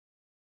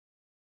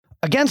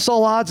Against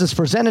All Odds is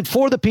presented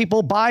for the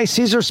people by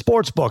Caesar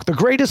Sportsbook, the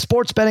greatest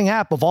sports betting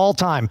app of all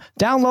time.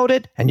 Download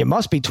it, and you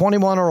must be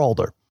 21 or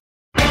older.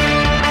 All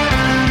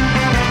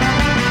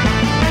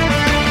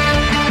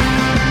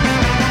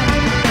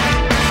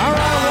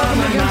right, welcome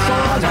to Against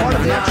All Odds, part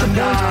of the Extra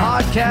Points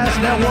Podcast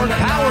Network,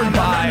 powered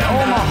by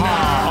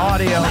Omaha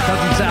Audio.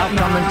 Cousin Sal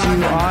coming to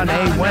you on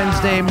a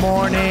Wednesday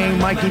morning.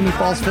 Mikey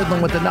Meatballs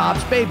fiddling with the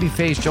knobs.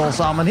 Babyface Joel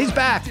Solomon, he's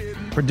back,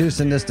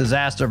 producing this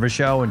disaster of a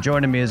show, and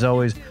joining me as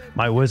always,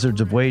 my wizards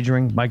of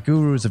wagering, my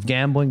gurus of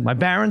gambling, my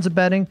barons of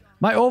betting,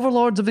 my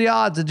overlords of the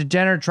odds, the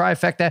degenerate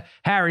trifecta,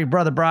 Harry,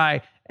 Brother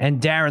Bry,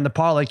 and Darren, the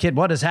Parlay Kid.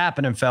 What is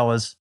happening,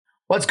 fellas?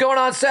 What's going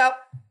on, Sal?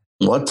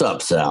 What's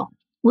up, Sal?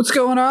 What's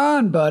going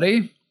on,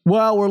 buddy?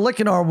 Well, we're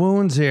licking our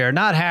wounds here.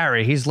 Not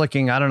Harry. He's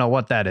licking, I don't know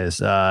what that is.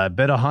 A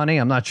bit of honey.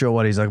 I'm not sure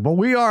what he's like. But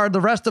we are, the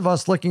rest of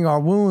us, licking our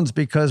wounds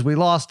because we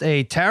lost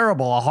a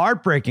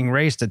heartbreaking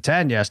race to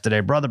 10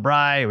 yesterday. Brother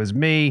Bry, it was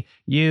me,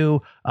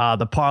 you,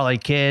 the Parlay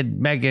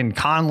Kid. Megan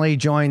Conley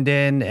joined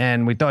in,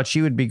 and we thought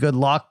she would be good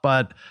luck,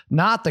 but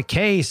not the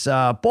case. We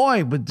had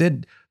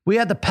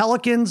the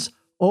Pelicans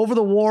over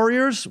the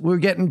Warriors. We were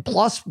getting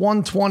plus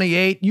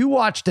 128. You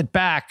watched it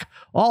back.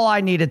 All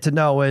I needed to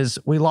know is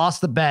we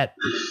lost the bet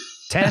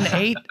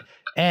 10-8.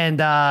 And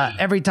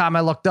every time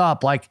I looked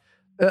up, like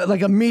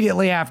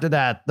immediately after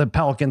that, the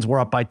Pelicans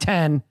were up by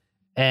 10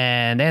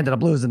 and ended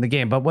up losing the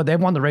game. But they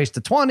won the race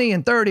to 20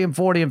 and 30 and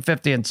 40 and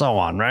 50 and so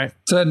on, right?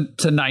 To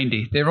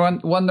 90. They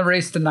won the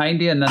race to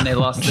 90 and then they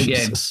lost the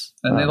game.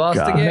 And they lost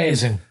the game.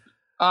 Amazing.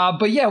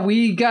 But yeah,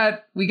 we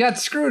got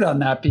screwed on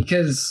that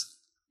because,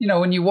 you know,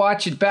 when you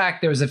watch it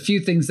back, there was a few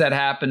things that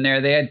happened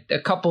there. They had a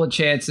couple of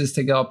chances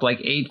to go up like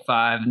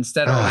 8-5.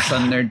 Instead, all of a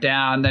sudden they're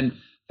down. Then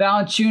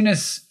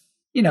Valanciunas,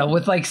 you know,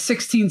 with like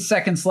 16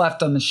 seconds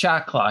left on the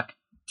shot clock,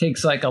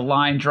 takes like a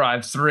line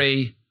drive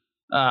three.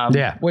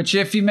 Which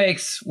if he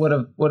makes would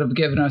have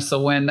given us the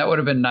win. That would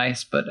have been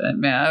nice, but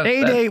man,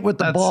 8-8 with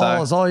the ball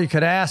sucked. is all you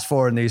could ask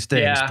for in these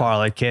things,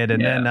 Parlay Kid.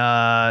 And then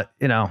I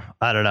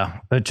don't know,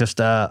 it just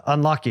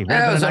unlucky.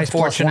 Yeah, it was nice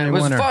unfortunate. It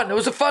was winner. fun. It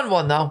was a fun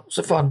one though.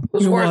 It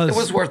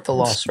was worth the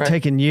loss, right?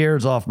 Taking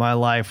years off my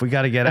life. We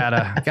got to get out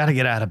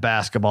of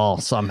basketball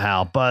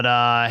somehow.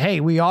 But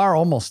hey, we are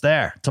almost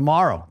there.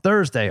 Tomorrow,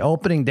 Thursday,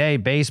 opening day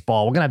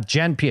baseball. We're gonna have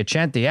Jen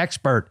Piacenti,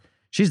 expert.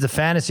 She's the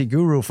fantasy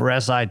guru for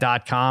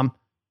SI.com.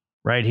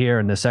 Right here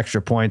in this Extra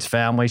Points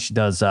family. She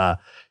does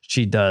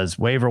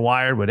Waiver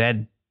Wire with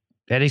Edward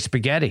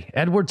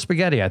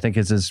Spaghetti, I think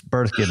is his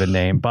birth given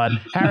name. But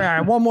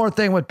Harry, one more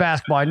thing with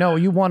basketball. I know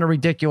you won a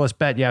ridiculous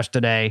bet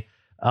yesterday.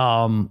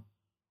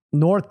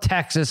 North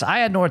Texas. I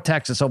had North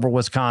Texas over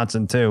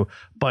Wisconsin too,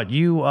 but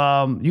you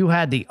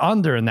had the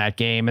under in that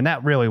game, and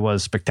that really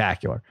was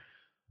spectacular.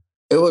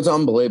 It was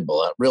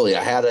unbelievable. Really,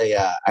 I had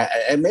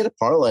I made a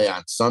parlay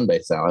on Sunday,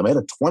 Sal. I made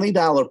a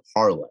 $20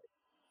 parlay.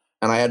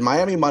 And I had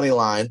Miami money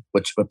line,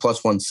 which was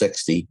plus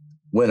 160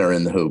 winner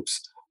in the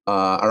hoops,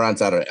 or on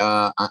Saturday.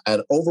 I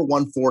had over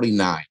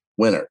 149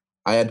 winner.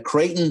 I had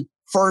Creighton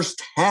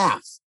first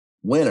half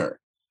winner.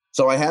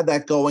 So I had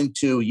that going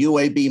to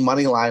UAB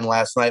money line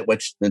last night,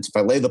 which if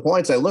I lay the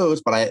points, I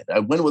lose, but I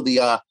win with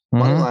the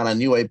money line on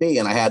UAB.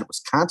 And I had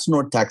Wisconsin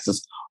or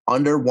Texas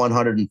under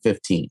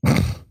 115.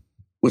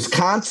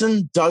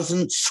 Wisconsin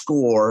doesn't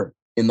score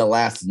in the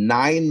last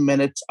 9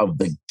 minutes of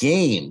the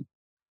game.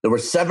 There were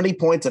 70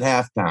 points at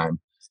halftime.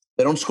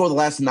 They don't score the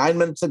last 9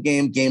 minutes of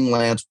the game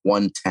lands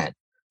 110.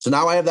 So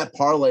now I have that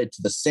parlay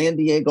to the San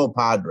Diego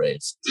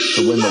Padres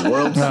to win the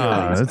World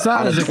Series. It's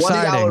not as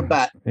exciting. $20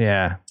 bet.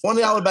 Yeah.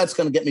 $20 bet's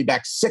going to get me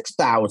back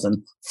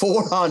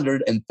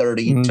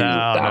 $6,432.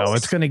 No,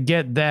 it's going to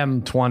get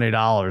them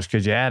 $20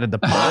 because you added the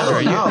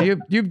Padres.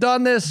 You've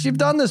done this. You've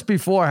done this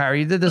before,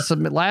 Harry. You did this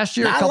last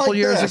year, a couple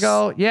years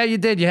ago. Yeah, you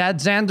did. You had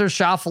Xander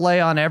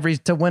Schauffele on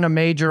to win a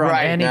major on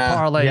any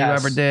parlay you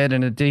ever did,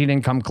 and he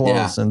didn't come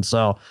close. Yeah. And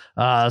so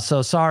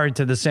sorry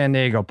to the San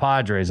Diego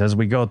Padres as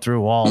we go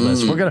through all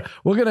this. We're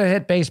gonna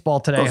hit baseball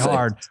today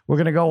hard. We're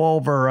gonna go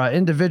over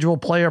individual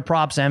player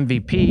props,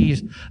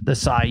 MVPs, the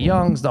Cy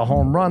Youngs, the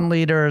home run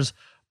leaders,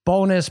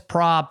 bonus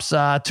props.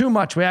 Too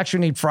much. We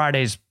actually need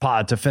Friday's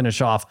pod to finish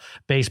off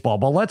baseball.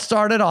 But let's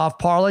start it off.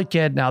 Parlay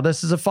Kid. Now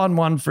this is a fun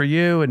one for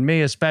you and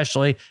me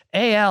especially.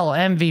 AL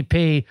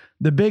MVP,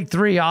 the big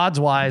three odds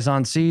wise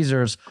on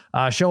Caesars.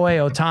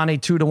 Shohei Ohtani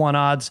 2-1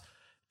 odds.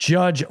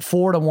 Judge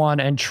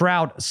 4-1 and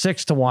Trout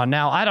 6-1.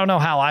 Now, I don't know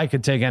how I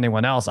could take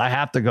anyone else. I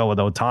have to go with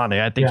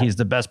Ohtani. I think he's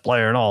the best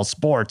player in all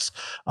sports.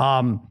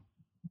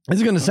 This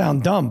is going to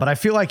sound dumb, but I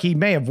feel like he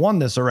may have won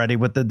this already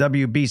with the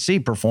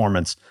WBC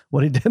performance,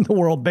 what he did in the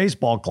World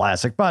Baseball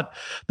Classic. But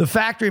the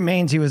fact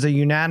remains he was a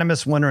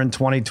unanimous winner in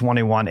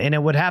 2021, and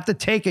it would have to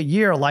take a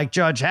year like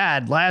Judge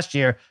had last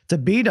year to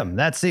beat him.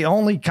 That's the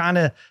only kind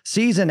of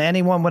season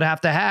anyone would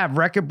have to have.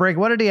 Record break.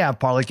 What did he have,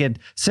 Parlay Kid?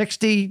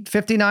 60,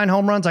 59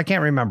 home runs? I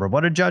can't remember.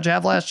 What did Judge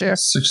have last year?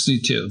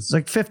 62. It's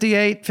like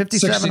 58,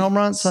 57 home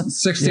runs?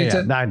 62.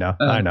 Yeah, I know.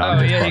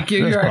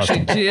 You're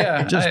actually,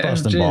 just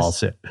busting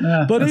balls.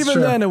 Yeah. But even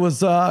then, it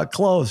was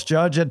close.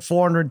 Judge had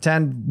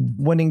 410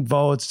 winning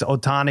votes.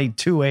 Ohtani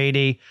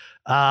 280.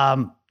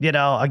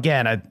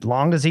 Again, as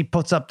long as he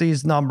puts up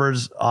these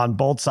numbers on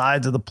both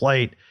sides of the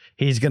plate,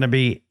 he's going to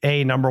be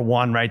number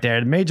one right there.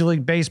 The Major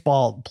League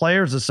Baseball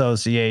Players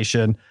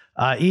Association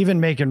even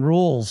making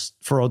rules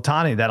for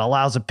Ohtani that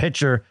allows a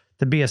pitcher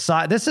to be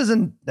assigned.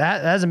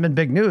 That hasn't been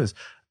big news.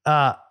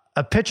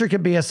 A pitcher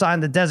can be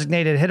assigned the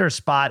designated hitter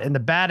spot in the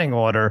batting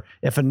order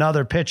if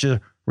another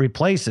pitcher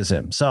replaces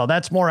him. So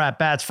that's more at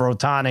bats for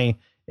Ohtani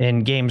in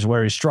games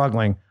where he's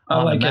struggling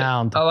on the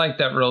mound. I like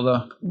that rule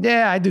though.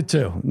 Yeah, I do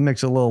too. It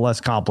makes it a little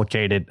less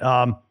complicated.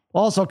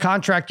 Also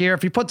contract year.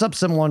 If he puts up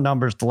similar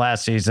numbers to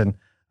last season,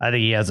 I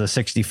think he has a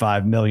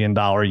 $65 million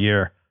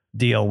year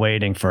deal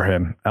waiting for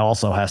him.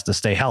 Also has to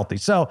stay healthy.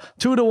 So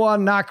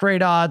 2-1, not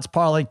great odds.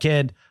 Parlay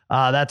kid.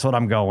 That's what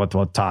I'm going with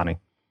Ohtani.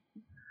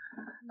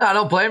 No, I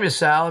don't blame you,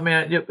 Sal. I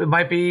mean, it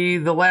might be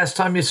the last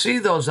time you see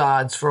those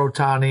odds for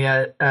Ohtani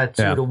at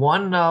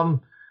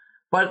 2-1.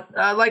 But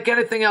like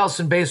anything else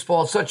in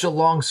baseball, it's such a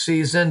long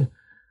season.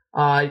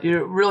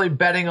 You're really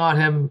betting on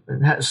him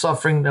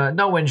suffering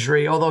no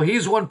injury. Although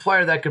he's one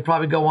player that could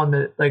probably go on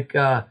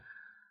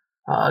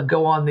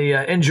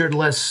the injured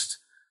list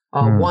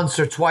once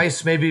or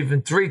twice, maybe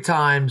even 3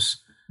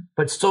 times,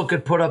 but still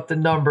could put up the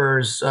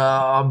numbers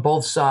on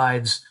both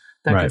sides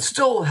that could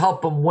still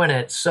help him win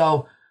it.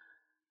 So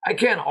I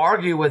can't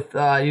argue with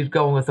you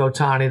going with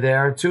Ohtani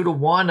there.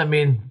 2-1. I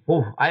mean,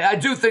 I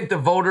do think the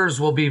voters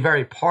will be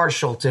very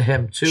partial to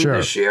him too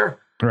this year.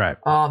 Right.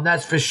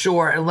 That's for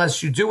sure.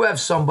 Unless you do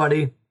have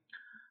somebody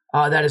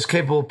that is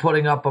capable of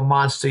putting up a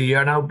monster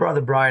year. Now,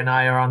 Brother Brian and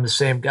I are on the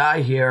same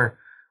guy here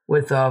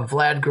with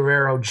Vlad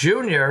Guerrero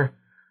Jr.,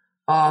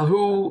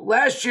 who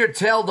last year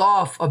tailed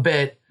off a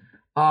bit.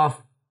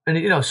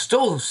 And,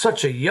 still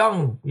such a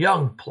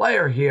young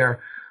player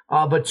here.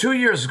 But 2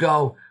 years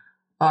ago,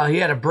 he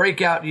had a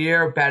breakout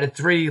year, batted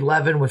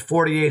 .311 with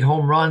 48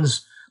 home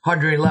runs,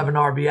 111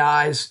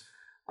 RBIs.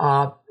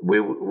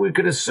 We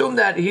could assume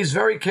that he's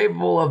very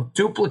capable of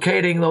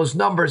duplicating those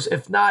numbers,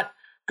 if not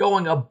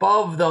going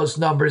above those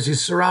numbers.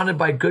 He's surrounded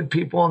by good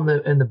people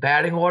in the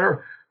batting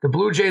order. The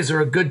Blue Jays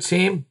are a good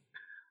team,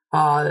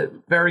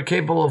 very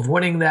capable of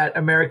winning that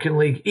American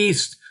League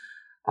East.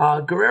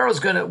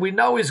 Guerrero's we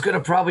know he's gonna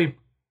probably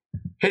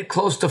hit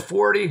close to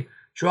 40,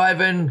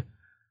 drive in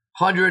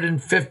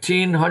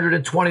 115,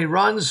 120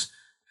 runs.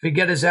 If he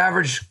get his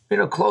average,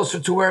 closer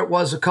to where it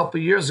was a couple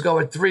of years ago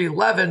at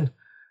 .311,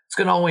 it's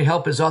going to only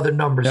help his other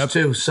numbers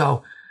too.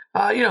 So,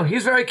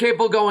 he's very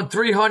capable of going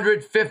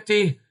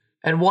 350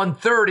 and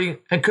 130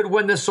 and could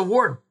win this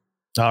award.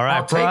 All right.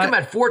 I'll take him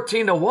at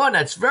 14-1.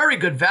 That's very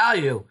good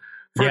value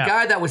for a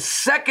guy that was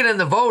second in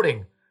the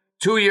voting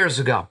 2 years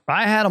ago.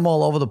 I had him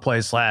all over the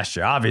place last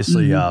year.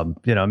 Obviously, maybe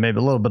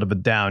a little bit of a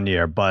down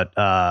year, but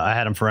I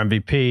had him for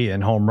MVP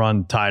and home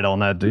run title,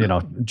 and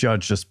that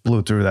Judge just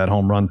blew through that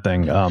home run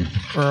thing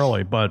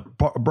early. But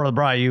Brother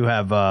Brian, you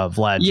have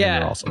Vlad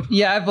Jr. also.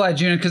 Yeah, I have Vlad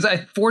Jr. because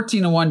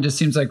 14-1 just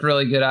seems like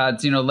really good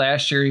odds.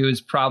 Last year he was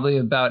probably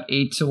about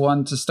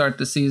 8-1 to start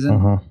the season.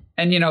 Uh-huh.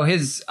 And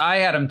I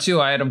had him too.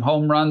 I had him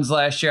home runs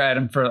last year. I had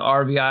him for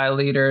RBI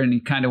leader, and he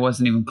kind of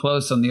wasn't even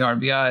close on the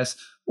RBIs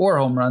or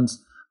home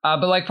runs.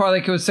 But like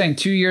Parlay was saying,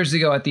 2 years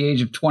ago at the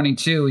age of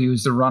 22, he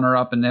was the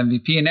runner-up in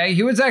MVP. And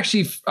he was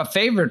actually a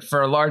favorite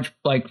for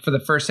for the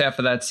first half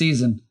of that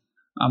season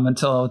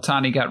until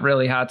Ohtani got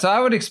really hot. So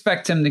I would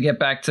expect him to get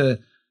back to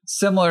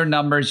similar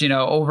numbers,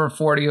 over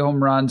 40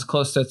 home runs,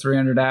 close to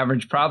 300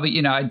 average.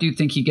 Probably, I do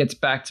think he gets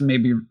back to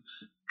maybe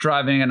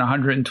driving in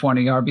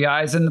 120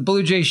 RBIs. And the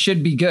Blue Jays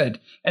should be good.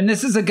 And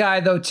this is a guy,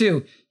 though,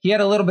 too. He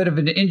had a little bit of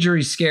an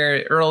injury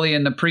scare early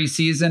in the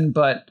preseason,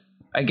 but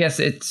I guess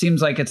it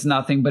seems like it's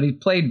nothing, but he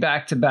played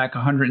back-to-back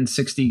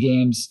 160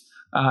 games.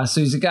 So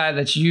he's a guy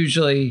that's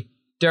usually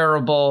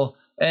durable.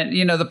 And,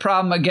 the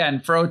problem, again,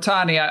 for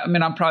Ohtani,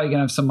 I'm probably going to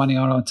have some money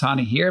on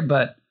Ohtani here,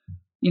 but,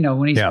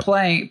 when he's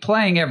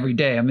playing every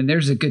day,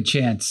 there's a good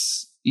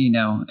chance,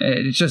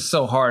 it's just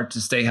so hard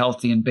to stay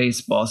healthy in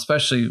baseball,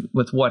 especially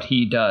with what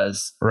he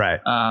does.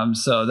 Right.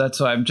 So that's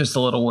why I'm just a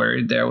little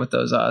worried there with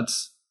those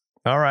odds.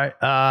 All right.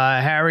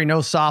 Harry,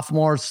 no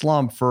sophomore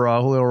slump for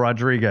Julio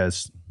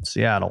Rodriguez,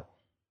 Seattle.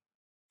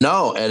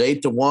 No, at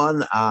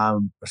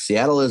 8-1,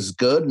 Seattle is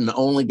good and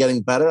only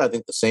getting better. I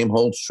think the same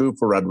holds true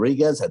for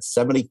Rodriguez. Had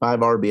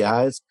 75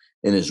 RBIs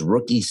in his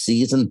rookie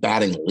season,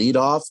 batting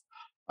leadoff.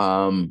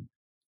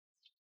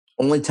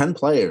 Only 10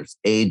 players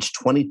aged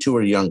 22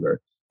 or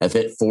younger have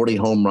hit 40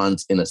 home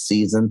runs in a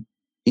season.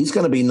 He's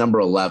going to be number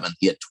 11.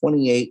 He had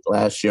 28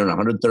 last year in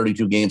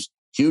 132 games.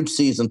 Huge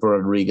season for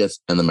Rodriguez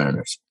and the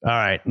Mariners. All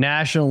right.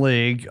 National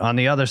League. On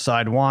the other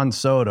side, Juan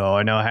Soto.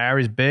 I know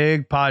Harry's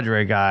big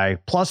Padre guy.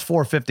 Plus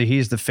 450.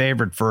 He's the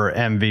favorite for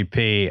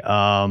MVP.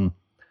 I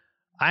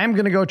am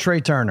going to go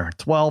Trey Turner.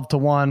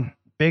 12-1.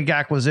 Big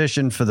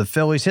acquisition for the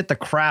Phillies. Hit the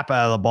crap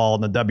out of the ball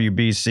in the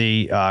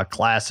WBC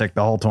Classic,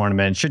 the whole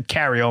tournament. Should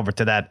carry over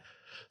to that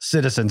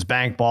Citizens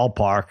Bank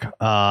ballpark.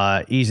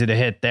 Easy to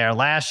hit there.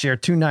 Last year,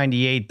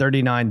 298,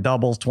 39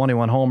 doubles,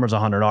 21 homers,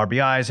 100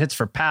 RBIs, hits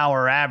for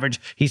power, average.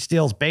 He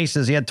steals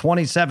bases. He had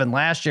 27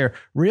 last year.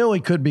 Really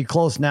could be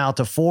close now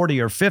to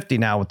 40 or 50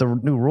 now with the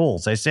new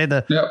rules. They say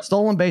the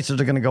stolen bases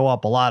are going to go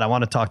up a lot. I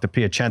want to talk to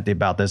Piacenti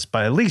about this,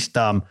 but at least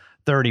 30,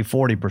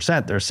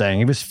 40%, they're saying.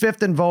 He was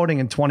 5th in voting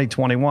in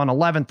 2021,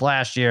 11th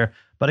last year.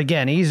 But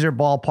again, easier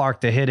ballpark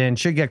to hit in.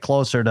 Should get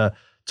closer to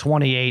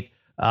 28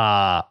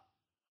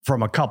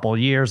 from a couple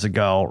years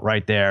ago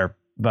right there.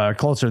 But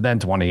closer than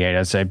 28,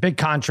 I'd say. Big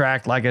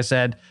contract, like I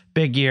said,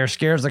 big year.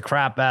 Scares the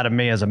crap out of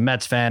me as a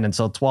Mets fan. And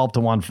so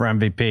 12-1 for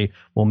MVP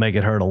will make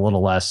it hurt a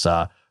little less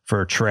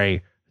for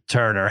Trey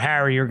Turner.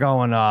 Harry, you're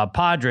going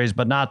Padres,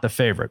 but not the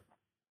favorite.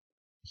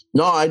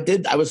 No, I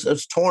did. I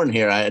was torn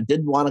here. I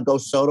did want to go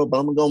Soto, but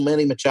I'm going to go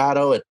Manny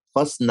Machado at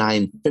plus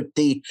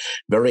 950.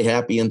 Very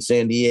happy in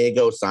San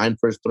Diego. Signed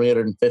for his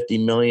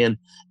 $350 million.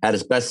 Had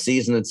his best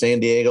season in San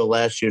Diego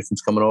last year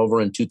since coming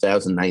over in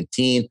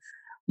 2019.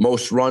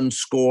 Most runs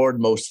scored,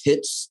 most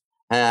hits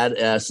had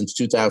since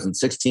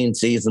 2016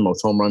 season.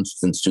 Most home runs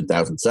since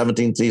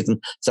 2017 season.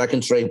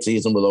 Second straight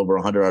season with over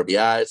 100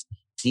 RBIs.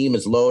 Team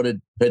is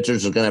loaded.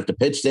 Pitchers are going to have to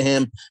pitch to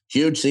him.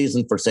 Huge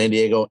season for San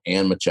Diego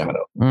and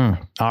Machado.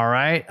 All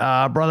right.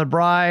 Brother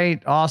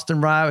Bright,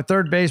 Austin Riley,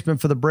 third baseman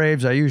for the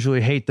Braves. I usually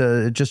hate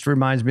it just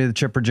reminds me of the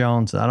Chipper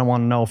Jones. I don't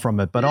want to know from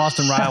it, but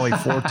Austin Riley,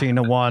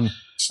 14-1.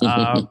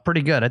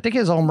 Pretty good. I think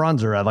his home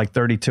runs are at like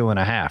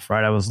 32.5,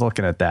 right? I was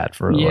looking at that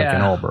for like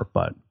an over,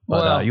 but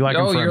you like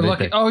him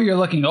for you're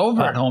looking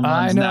over at home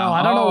runs. I know. Now.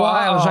 I don't know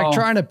why. I was like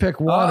trying to pick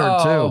one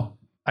or two.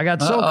 I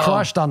got so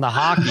crushed on the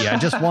hockey. I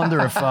just wonder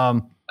if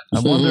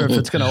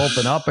it's going to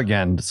open up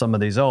again, some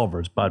of these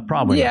overs, but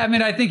probably not. I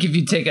mean, I think if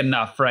you take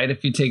enough, right?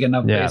 If you take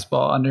enough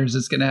baseball unders,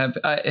 it's going to have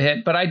a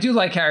hit. But I do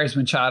like Harris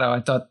Machado.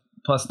 I thought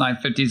plus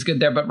 950 is good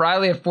there. But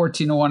Riley at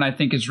 14-1, I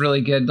think is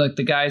really good. Like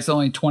the guy's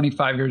only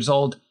 25 years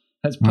old,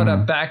 has put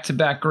up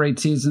back-to-back great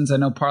seasons. I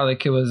know Parlay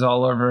Kid was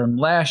all over him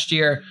last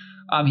year.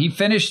 He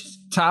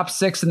finished top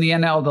 6 in the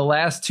NL the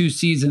last 2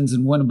 seasons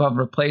and win above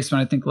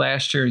replacement. I think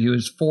last year he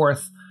was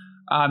 4th.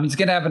 He's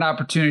going to have an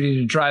opportunity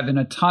to drive in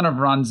a ton of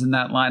runs in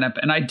that lineup.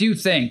 And I do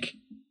think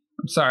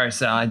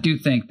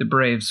the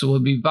Braves will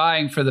be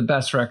vying for the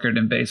best record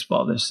in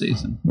baseball this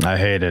season. I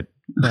hate it.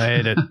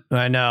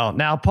 I know.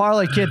 Now,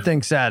 Parlay Kid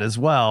thinks that as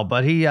well,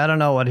 but I don't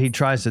know what he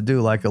tries to do,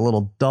 like a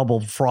little double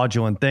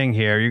fraudulent thing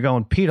here. You're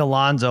going Pete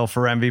Alonso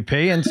for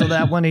MVP. And so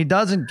that when he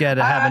doesn't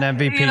have an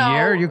MVP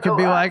year, you could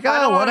be like,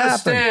 what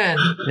happened?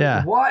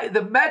 Yeah. Why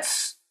the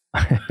Mets?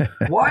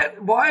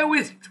 Why are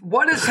we,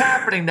 what is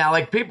happening now?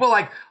 Like people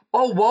like,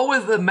 oh, woe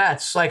is the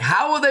Mets. Like,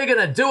 how are they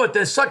going to do it?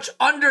 They're such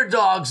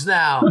underdogs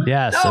now.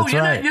 Yes, that's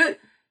right.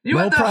 You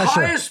had the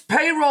highest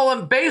payroll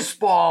in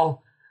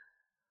baseball.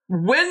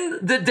 Win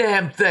the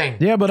damn thing.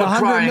 Yeah, but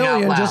 $100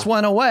 million just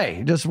went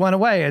away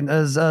and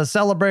has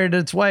celebrated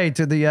its way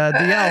to the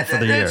DL for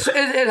the year.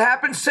 It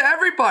happens to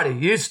everybody.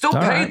 You still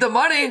paid the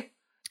money.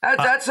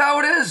 That's how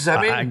it is.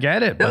 I mean, I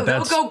get it. But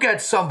they'll go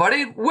get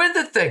somebody. Win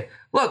the thing.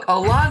 Look,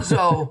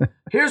 Alonso,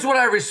 here's what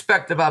I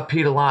respect about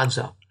Pete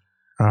Alonso.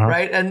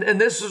 Right. And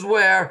this is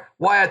why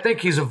I think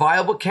he's a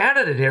viable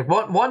candidate here.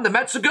 One, the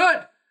Mets are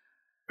good.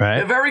 Right.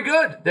 They're very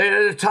good.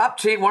 They're the top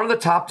team, one of the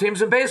top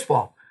teams in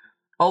baseball.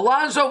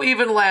 Alonso,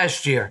 even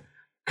last year,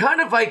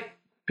 kind of like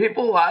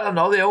people, I don't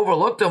know, they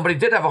overlooked him, but he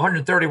did have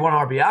 131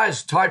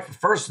 RBIs, tied for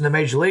first in the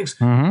major leagues.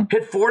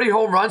 Hit 40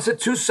 home runs, hit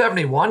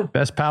 271.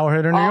 Best power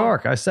hitter in New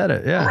York. I said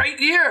it. Yeah.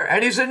 Great year.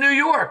 And he's in New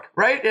York,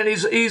 right? And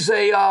he's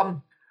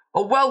a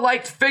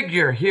well-liked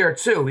figure here,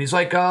 too. He's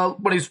like,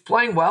 when he's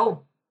playing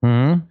well,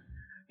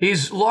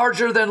 he's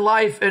larger than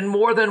life in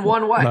more than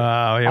one way.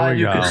 Oh, here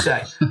we go. Could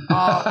say.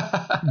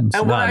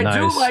 And what I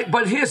do like,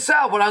 but here's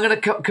Sal, what I'm going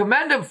to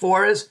commend him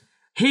for is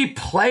he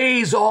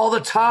plays all the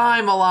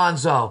time,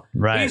 Alonso.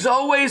 Right. He's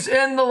always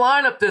in the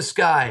lineup, this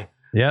guy.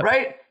 Yep.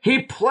 Right?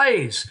 He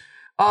plays.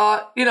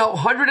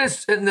 100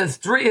 in his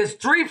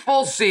 3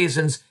 full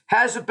seasons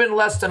hasn't been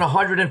less than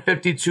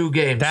 152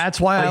 games.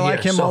 That's why I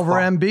like him over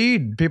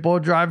Embiid. People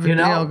are driving,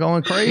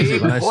 going crazy. He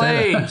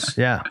plays.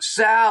 Yeah.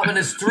 Sal, in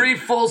his 3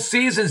 full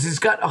seasons, he's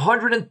got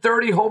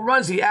 130 home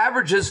runs. He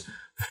averages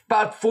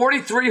about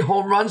 43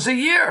 home runs a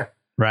year.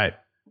 Right.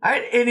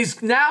 And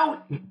he's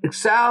now,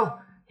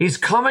 Sal, he's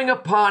coming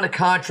upon a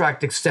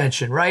contract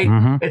extension, right?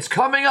 It's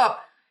coming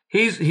up.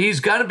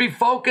 He's going to be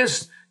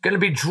focused, going to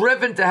be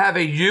driven to have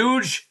a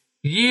huge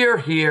year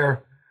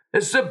here.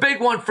 This is a big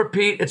one for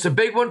Pete. It's a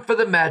big one for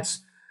the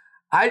Mets.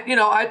 I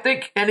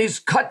think, and he's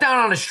cut down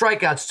on his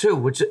strikeouts too,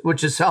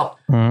 which has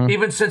helped.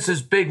 Even since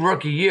his big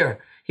rookie year,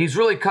 he's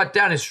really cut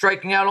down. He's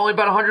striking out only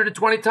about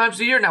 120 times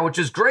a year now, which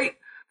is great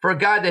for a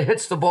guy that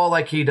hits the ball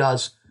like he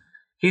does.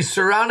 He's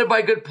surrounded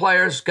by good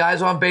players,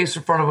 guys on base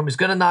in front of him. He's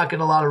going to knock in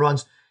a lot of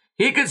runs.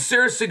 He could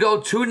seriously go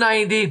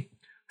 290,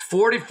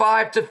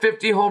 45 to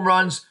 50 home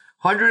runs,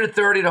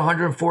 130 to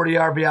 140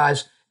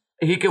 RBIs.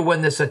 He could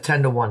win this at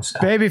 10-1.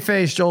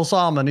 Babyface Joel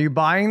Solomon, are you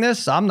buying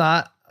this? I'm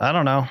not. I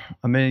don't know.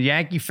 I mean, a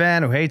Yankee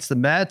fan who hates the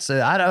Mets.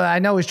 I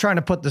know he's trying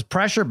to put this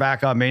pressure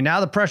back on me. Now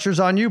the pressure's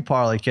on you,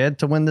 Parlay Kid,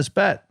 to win this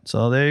bet.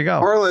 So there you go.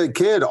 Parlay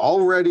Kid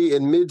already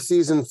in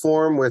midseason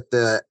form with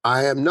the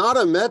I am not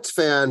a Mets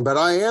fan, but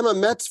I am a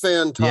Mets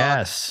fan talk.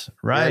 Yes,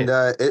 right.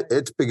 And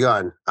it's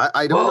begun.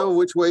 I don't know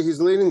which way he's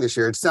leaning this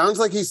year. It sounds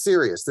like he's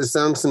serious. This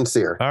sounds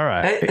sincere. All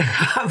right.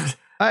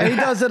 He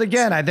does it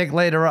again, I think,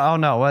 later. Oh,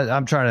 no.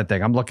 I'm trying to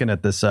think. I'm looking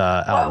at this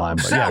outline.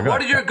 But Sam,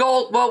 what are your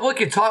goals? Well, we'll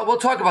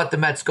talk about the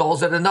Mets'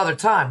 goals at another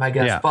time, I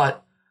guess. Yeah.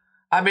 But,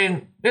 I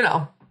mean,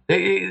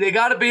 they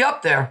got to be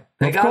up there.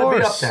 They got to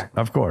be up there.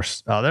 Of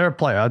course. They're a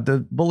player.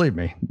 Believe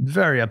me,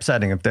 very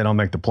upsetting if they don't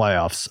make the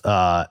playoffs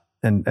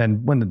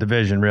and win the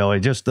division,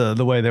 really. Just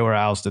the way they were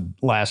ousted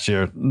last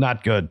year,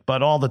 not good.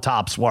 But all the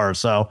tops were.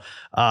 So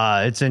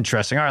it's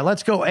interesting. All right,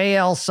 let's go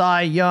AL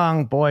Cy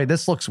Young. Boy,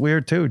 this looks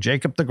weird, too.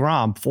 Jacob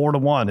deGrom,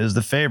 4-1, is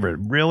the favorite.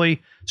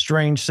 Really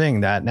strange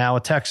seeing that. Now a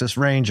Texas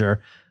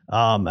Ranger.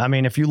 I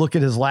mean, if you look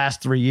at his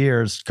last 3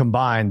 years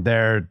combined,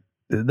 the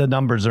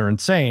numbers are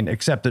insane,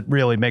 except it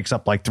really makes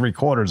up like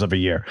 3/4 of a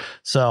year.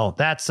 So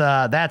that's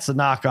a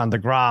knock on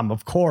deGrom.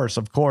 Of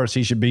course,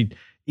 he should be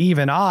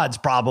even odds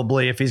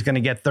probably if he's going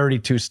to get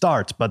 32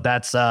 starts. But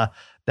that's the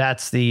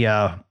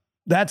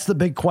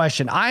big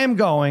question. I am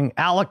going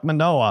Alek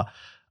Manoah,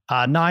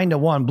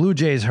 9-1 Blue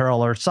Jays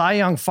hurler, Cy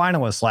Young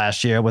finalist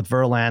last year with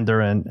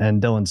Verlander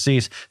and Dylan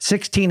Cease,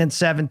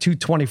 16-7,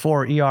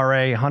 2.24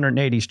 ERA,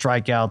 180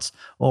 strikeouts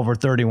over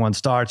 31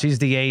 starts. He's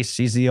the ace.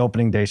 He's the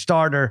opening day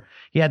starter.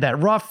 He had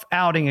that rough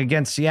outing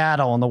against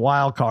Seattle in the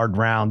wild card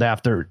round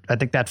after, I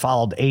think that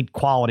followed 8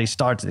 quality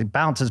starts. He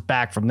bounces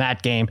back from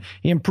that game.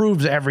 He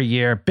improves every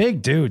year.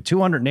 Big dude,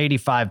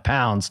 285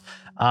 pounds,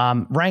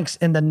 ranks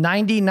in the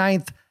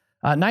 92nd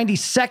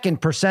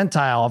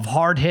percentile of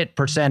hard hit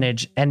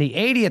percentage and the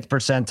 80th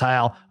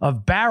percentile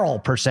of barrel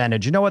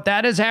percentage. You know what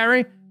that is,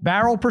 Harry?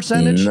 Barrel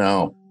percentage?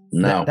 No.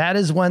 That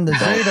is when the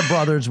Zeta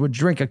brothers would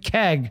drink a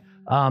keg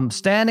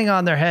standing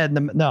on their head.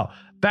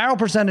 Barrel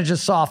percentage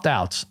is soft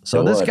outs.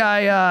 So this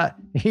guy,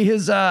 he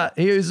is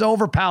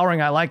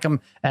overpowering. I like him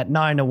at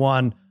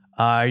 9-1.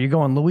 You're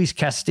going Luis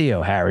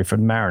Castillo, Harry, for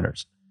the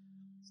Mariners.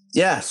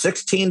 Yeah,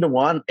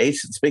 16-1.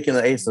 Ace. Speaking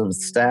of the ace of the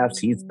staffs,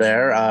 he's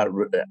there.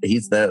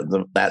 He's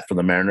the bat for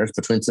the Mariners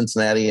between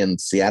Cincinnati and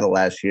Seattle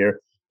last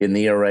year. In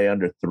the ERA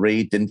under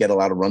 3, didn't get a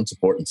lot of run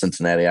support in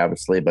Cincinnati,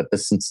 obviously, but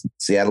this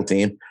Seattle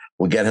team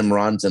will get him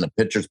runs in a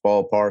pitcher's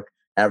ballpark.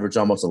 Averaged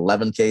almost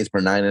 11 Ks per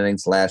 9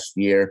 innings last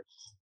year.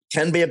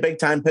 Can be a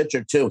big-time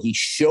pitcher, too. He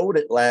showed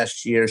it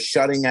last year,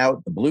 shutting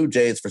out the Blue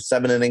Jays for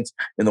 7 innings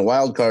in the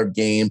wild card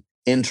game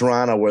in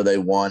Toronto where they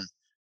won.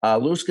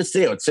 Luis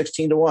Castillo at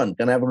 16-1. Going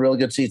to have a really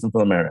good season for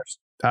the Mariners.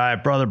 All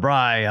right, Brother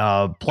Bry,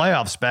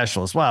 playoff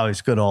specialist. Wow,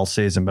 he's good all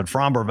season. But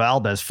Framber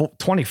Valdez,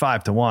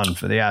 25-1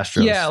 for the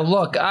Astros. Yeah,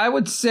 look, I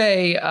would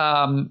say,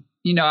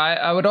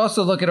 I would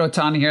also look at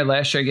Ohtani here.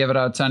 Last year I gave it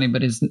Ohtani,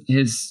 but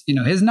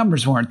his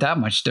numbers weren't that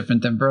much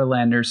different than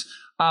Verlander's.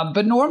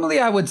 But normally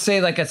I would say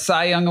like a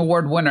Cy Young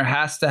Award winner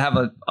has to have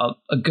a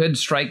good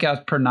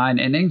strikeouts per 9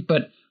 innings.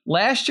 But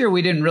last year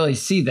we didn't really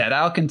see that.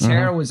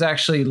 Alcantara was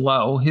actually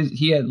low.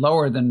 He had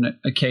lower than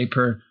a K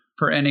per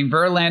inning.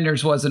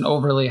 Verlander's wasn't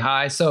overly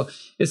high. So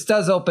this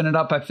does open it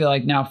up, I feel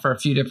like, now for a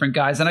few different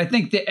guys. And I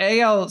think the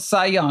AL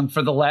Cy Young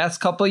for the last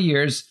couple of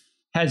years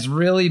has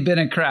really been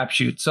a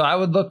crapshoot. So I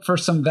would look for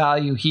some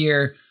value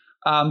here.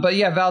 But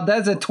yeah,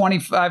 Valdez at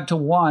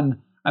 25-1.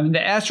 I mean, the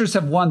Astros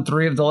have won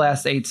 3 of the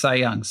last 8 Cy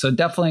Young. So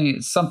definitely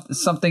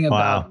something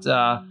about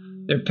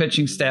their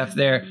pitching staff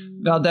there.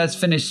 Valdez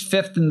finished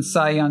 5th in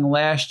Cy Young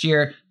last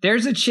year.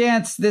 There's a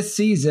chance this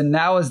season,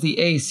 now as the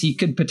ace, he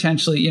could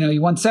potentially, he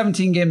won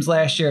 17 games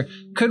last year,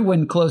 could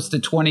win close to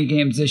 20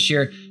 games this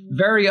year.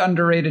 Very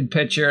underrated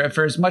pitcher.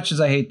 For as much as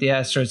I hate the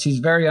Astros, he's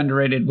very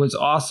underrated, was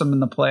awesome in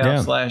the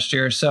playoffs last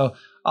year. So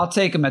I'll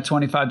take him at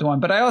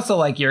 25-1. But I also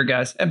like your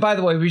guys. And by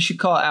the way, we should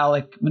call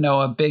Alek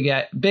Manoah Big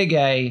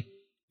A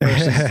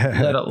versus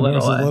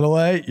little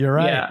A. You're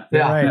right.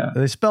 Yeah.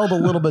 They spelled a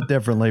little bit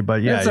differently,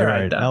 but yeah, you're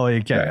right.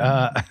 L-E-K.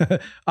 All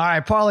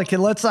right, Parlay Kid,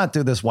 let's not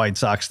do this White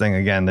Sox thing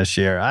again this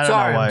year. I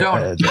don't know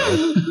why.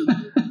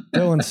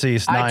 Dylan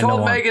Cease, 9-1. I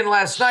told Megan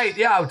last night,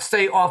 I would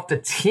stay off the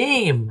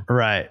team.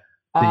 Right.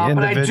 But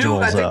I think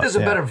there's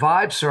a better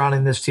vibe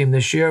surrounding this team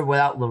this year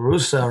without La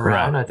Russa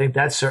around. Right. I think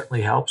that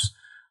certainly helps.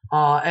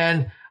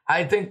 And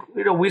I think,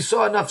 we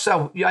saw enough.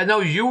 So I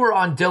know you were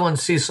on Dylan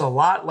Cease a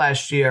lot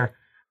last year.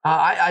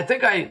 I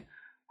think I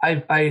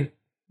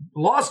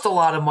lost a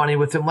lot of money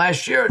with him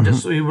last year.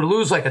 Just he would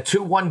lose like a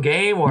 2-1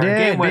 game or a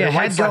game where the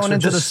White Sox going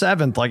into the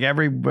 7th, like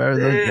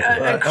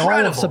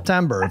all of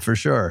September for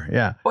sure.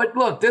 Yeah. But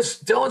look,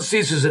 this Dylan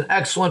Cease is an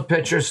excellent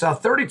pitcher. So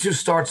 32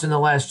 starts in the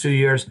last 2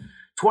 years,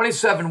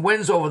 27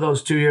 wins over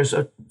those 2 years,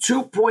 a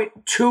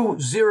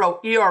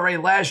 2.20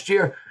 ERA last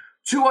year,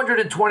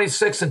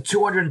 226 and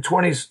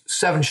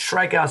 227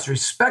 strikeouts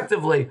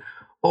respectively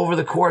over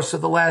the course of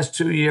the last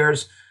 2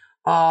 years.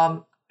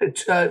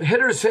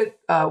 Hitters hit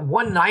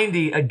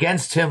 190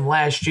 against him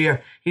last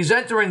year. He's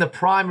entering the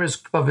prime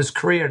of his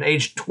career at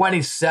age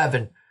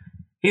 27.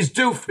 He's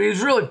due.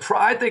 He's really,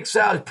 I think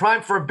Sal is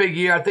primed for a big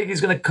year. I think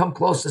he's going to come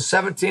close to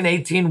 17,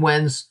 18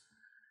 wins.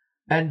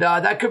 And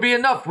that could be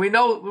enough. We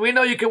know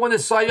you can win the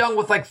Cy Young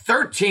with like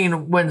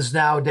 13 wins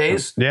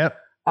nowadays. Yep.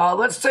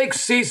 Let's take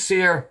Cease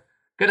here.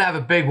 Going to have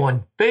a big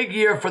one. Big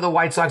year for the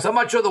White Sox. I'm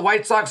not sure the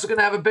White Sox are going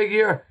to have a big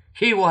year.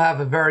 He will have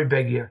a very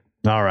big year.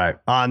 All right.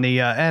 On the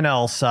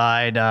NL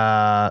side,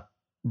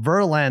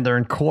 Verlander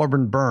and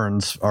Corbin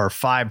Burns are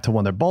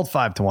 5-1. They're both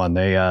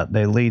 5-1.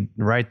 They lead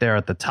right there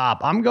at the top.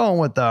 I'm going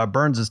with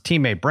Burns'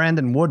 teammate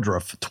Brandon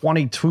Woodruff,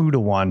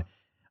 22-1.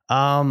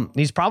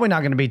 He's probably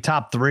not going to be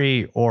top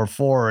 3 or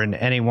 4 in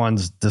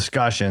anyone's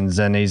discussions,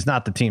 and he's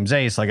not the team's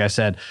ace, like I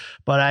said.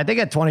 But I think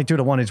at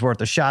 22-1, he's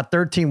worth a shot.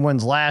 13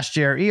 wins last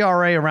year.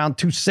 ERA around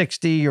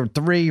 2.60 or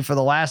 3 for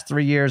the last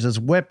 3 years. His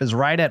WHIP is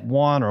right at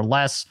 1 or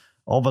less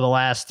over the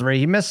last 3.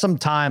 He missed some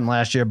time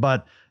last year,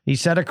 but he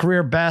set a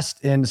career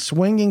best in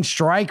swinging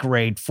strike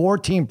rate,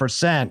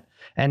 14%,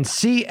 and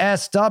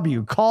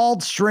CSW,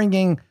 called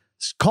swinging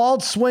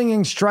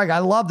strike. I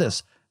love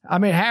this. I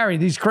mean, Harry,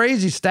 these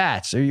crazy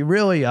stats are you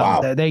really,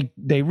 wow.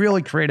 They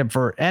really create them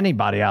for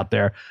anybody out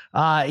there.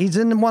 He's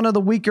in one of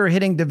the weaker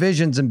hitting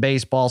divisions in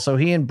baseball, so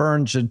he and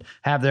Burns should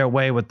have their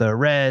way with the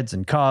Reds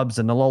and Cubs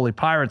and the lowly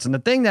Pirates. And the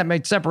thing that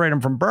may separate him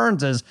from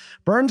Burns is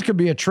Burns could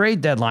be a trade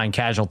deadline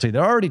casualty.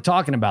 They're already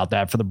talking about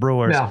that for the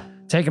Brewers. Yeah.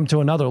 Take him to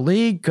another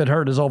league, could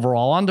hurt his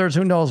overall unders.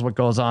 Who knows what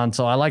goes on?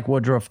 So I like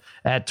Woodruff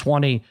at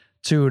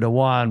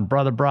 22-1.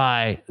 Brother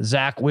Bry,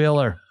 Zach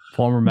Wheeler.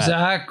 Former Met.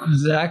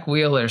 Zach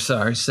Wheeler.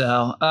 Sorry,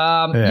 Sal.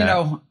 You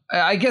know,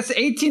 I guess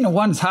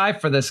 18-1 is high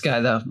for this guy,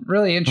 though.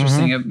 Really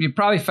interesting. Mm-hmm. You're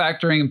probably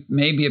factoring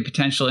maybe a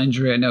potential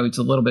injury. I know he's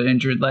a little bit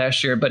injured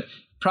last year, but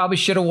probably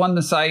should have won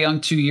the Cy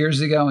Young 2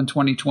 years ago in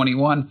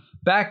 2021.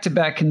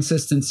 Back-to-back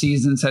consistent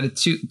seasons, had a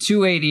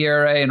 2.80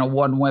 ERA and a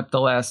 1 WHIP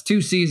the last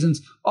 2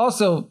 seasons.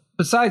 Also,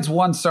 besides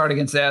one start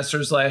against the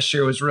Astros last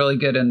year, was really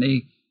good in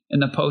the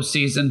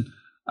postseason.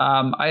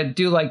 I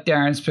do like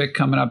Darren's pick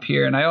coming up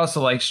here, and I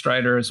also like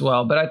Strider as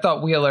well. But I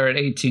thought Wheeler at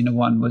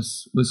 18-1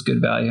 was good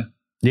value.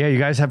 Yeah, you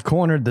guys have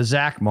cornered the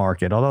Zach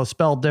market, although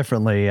spelled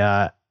differently.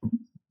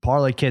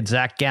 Parlay kid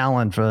Zach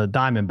Gallen for the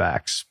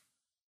Diamondbacks.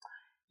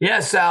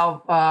 Yeah,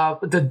 Sal.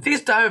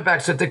 These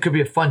Diamondbacks, I think, could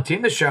be a fun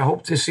team this year. I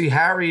hope to see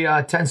Harry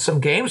attend some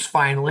games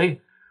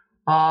finally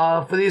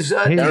for these.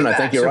 Darren, I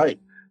think you're right.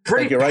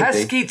 Pretty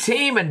pesky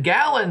team, and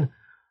Gallen,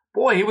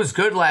 boy, he was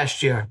good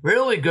last year.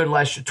 Really good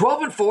last year.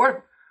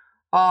 12-4.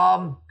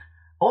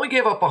 Only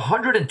gave up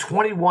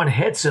 121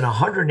 hits in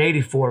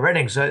 184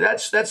 innings. So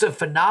that's a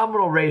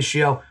phenomenal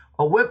ratio.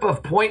 A WHIP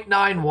of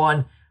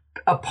 .91.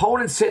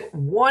 Opponents hit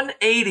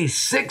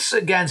 186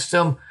 against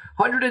him.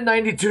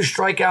 192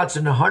 strikeouts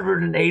in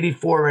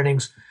 184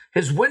 innings.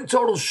 His win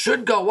total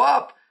should go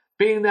up,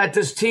 being that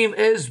this team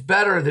is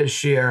better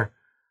this year.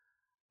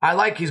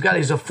 He's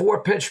a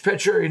 4-pitch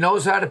pitcher. He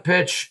knows how to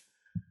pitch.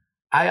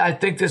 I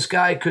think this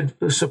guy could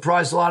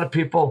surprise a lot of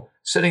people.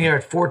 Sitting here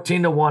at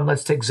 14-1,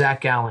 let's take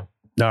Zach Gallen.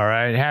 All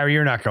right, Harry,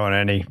 you're not going to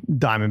any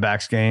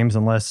Diamondbacks games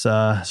unless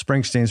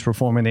Springsteen's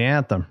performing the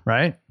anthem,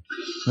 right?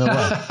 No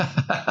way.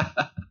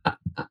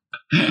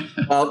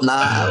 Well,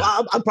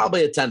 I'll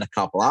probably attend a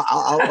couple.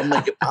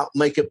 I'll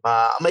make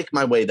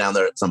my way down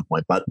there at some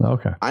point. But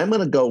okay, I'm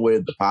going to go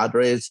with the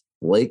Padres.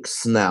 Blake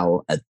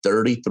Snell at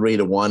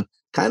 33-1.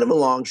 Kind of a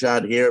long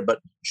shot here,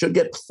 but should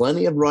get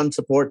plenty of run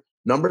support.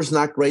 Numbers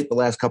not great the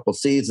last couple of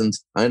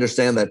seasons. I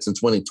understand that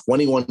since winning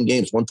 21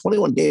 games, won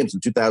 21 games in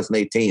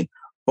 2018.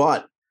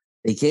 But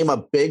he came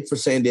up big for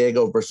San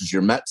Diego versus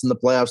your Mets in the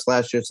playoffs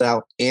last year,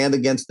 Sal, and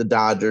against the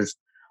Dodgers.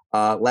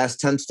 Last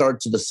 10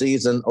 starts of the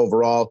season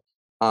overall,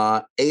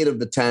 8 of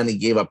the 10, he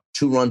gave up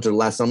 2 runs or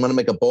less. I'm going to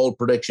make a bold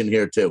prediction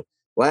here, too.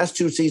 Last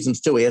 2 seasons,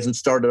 too, he hasn't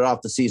started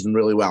off the season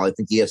really well. I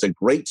think he has a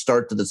great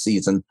start to the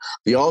season.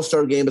 The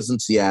All-Star game is in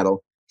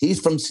Seattle. He's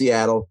from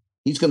Seattle.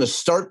 He's going to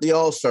start the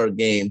All-Star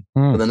game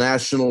for the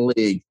National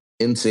League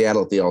in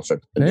Seattle at the All-Star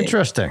game.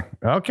 Interesting.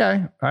 Okay.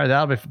 All right.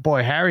 That'll be,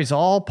 boy, Harry's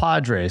all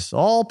Padres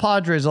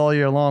all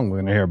year long. We're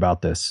going to hear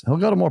about this. He'll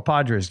go to more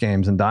Padres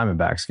games than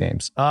Diamondbacks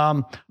games.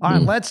 All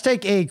right. Let's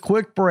take a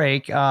quick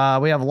break. We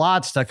have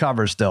lots to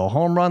cover still.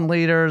 Home run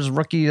leaders,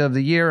 rookie of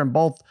the year in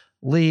both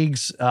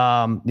leagues. We're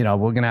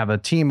going to have a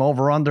team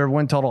over under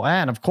win total.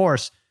 And of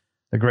course,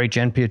 the great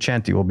Jen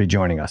Piacenti will be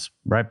joining us.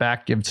 Right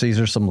back. Give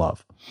Caesar some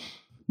love.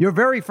 Your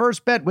very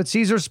first bet with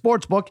Caesars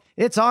Sportsbook,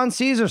 it's on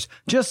Caesars.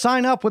 Just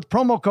sign up with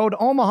promo code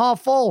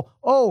OMAHAFULL,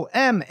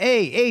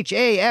 OMAHAFULL.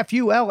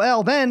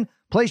 Then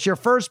place your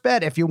first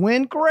bet. If you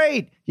win,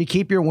 great. You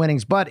keep your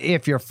winnings. But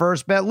if your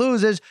first bet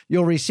loses,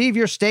 you'll receive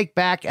your stake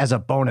back as a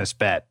bonus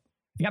bet.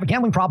 If you have a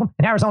gambling problem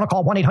in Arizona,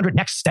 call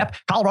 1-800-NEXT-STEP.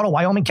 Colorado,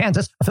 Wyoming,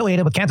 Kansas,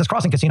 affiliated with Kansas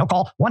Crossing Casino,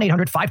 call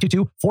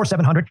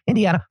 1-800-522-4700.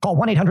 Indiana, call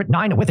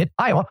 1-800-9-WITH-IT.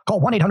 Iowa, call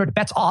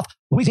 1-800-BETS-OFF.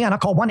 Louisiana,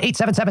 call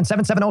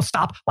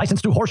 1-877-770-STOP.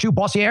 Licensed through Horseshoe,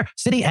 Bossier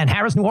City, and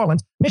Harris, New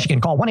Orleans. Michigan,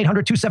 call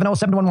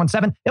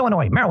 1-800-270-7117.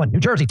 Illinois, Maryland, New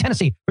Jersey,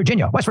 Tennessee,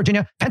 Virginia, West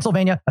Virginia,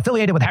 Pennsylvania,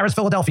 affiliated with Harris,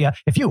 Philadelphia.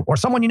 If you or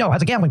someone you know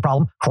has a gambling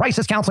problem,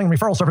 crisis counseling and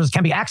referral services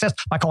can be accessed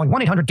by calling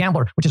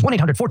 1-800-GAMBLER, which is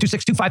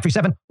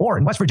 1-800-426-2537, or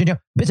in West Virginia,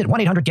 visit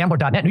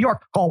 1-800-GAMBLER.net. New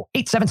York, call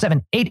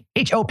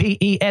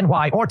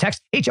 877-8-HOPENY or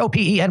text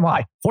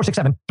HOPENY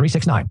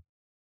 467-369.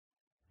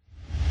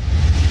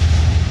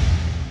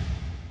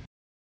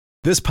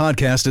 This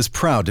podcast is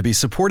proud to be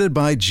supported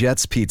by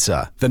Jets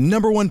Pizza, the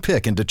 #1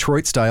 pick in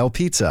Detroit-style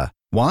pizza.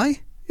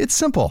 Why? It's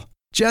simple.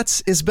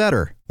 Jets is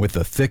better. With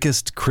the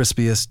thickest,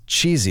 crispiest,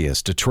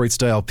 cheesiest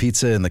Detroit-style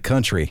pizza in the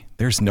country,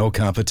 there's no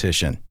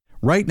competition.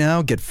 Right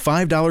now, get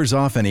 $5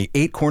 off any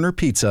 8-corner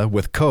pizza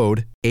with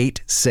code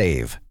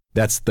 8SAVE.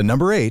 That's the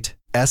number 8,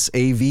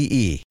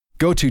 SAVE.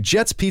 Go to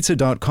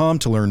jetspizza.com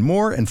to learn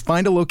more and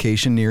find a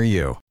location near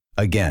you.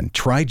 Again,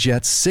 try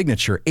Jet's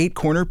signature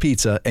 8-corner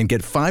pizza and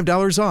get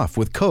 $5 off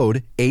with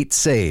code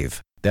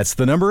 8SAVE. That's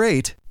the number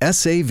 8,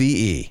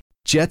 SAVE.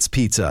 Jet's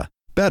Pizza.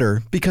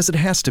 Better because it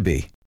has to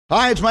be.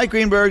 Hi, it's Mike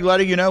Greenberg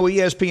letting you know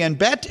ESPN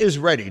Bet is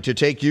ready to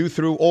take you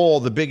through all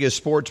the biggest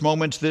sports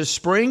moments this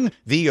spring.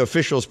 The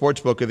official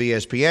sportsbook of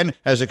ESPN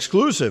has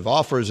exclusive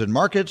offers and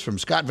markets from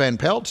Scott Van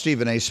Pelt,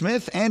 Stephen A.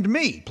 Smith, and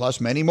me, plus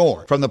many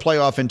more. From the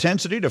playoff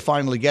intensity to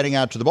finally getting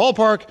out to the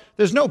ballpark,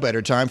 there's no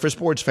better time for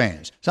sports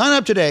fans. Sign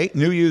up today.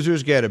 New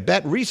users get a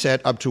bet reset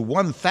up to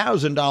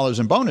 $1,000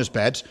 in bonus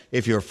bets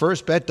if your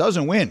first bet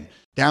doesn't win.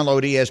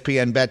 Download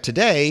ESPN Bet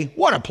today.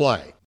 What a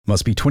play.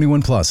 Must be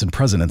 21 plus and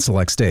present in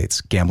select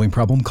states. Gambling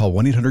problem? Call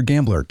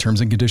 1-800-GAMBLER. Terms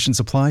and conditions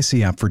apply.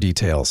 See app for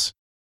details.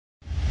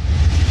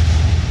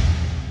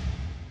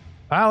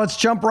 Wow, let's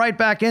jump right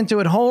back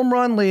into it. Home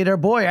run leader.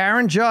 Boy,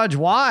 Aaron Judge.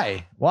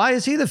 Why? Why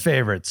is he the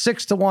favorite?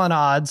 6-1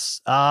 odds.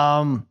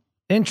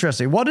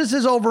 Interesting. What is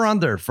his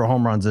over-under for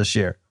home runs this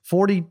year?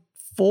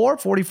 44,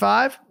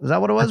 45? Is that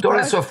what it was? I thought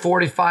I saw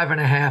 45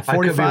 and a half.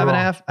 45 and a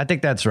half? I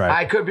think that's right.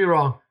 I could be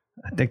wrong.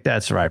 I think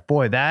that's right.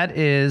 Boy, that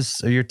is,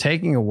 you're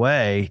taking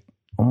away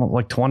almost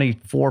like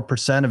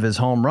 24% of his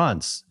home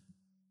runs.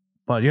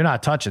 But you're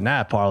not touching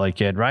that, Parlay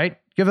Kid, right?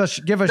 Give us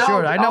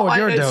short. I know what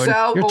you're doing.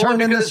 You're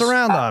turning this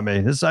around on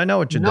me. I know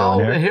what you're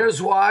doing here.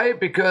 Here's why.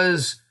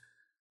 Because,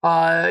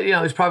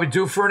 he's probably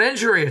due for an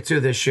injury or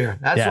two this year.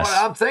 That's what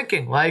I'm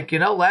thinking. Like,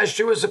 last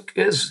year was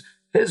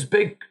his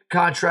big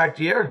contract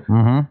year.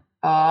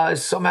 Mm-hmm.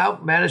 Somehow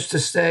managed to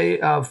stay.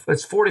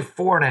 It's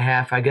 44 and a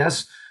half, I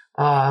guess,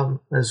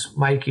 as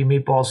Mikey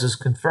Meatballs is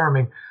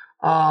confirming.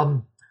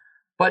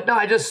 But no,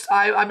 I'm just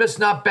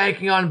not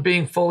banking on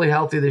being fully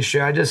healthy this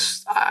year.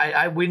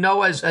 We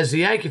know as a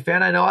Yankee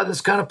fan, I know how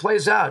this kind of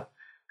plays out.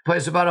 He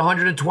plays about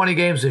 120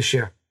 games this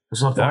year or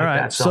something like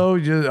that. So I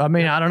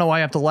don't know why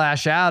you have to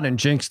lash out and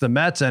jinx the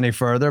Mets any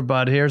further,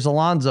 but here's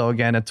Alonso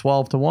again at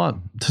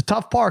 12-1. It's a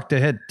tough park to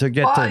hit to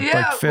get to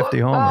like 50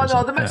 homers.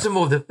 No, the Mets have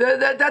moved it.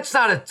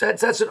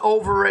 That's an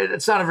overrated.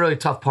 It's not a really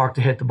tough park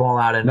to hit the ball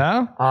out in.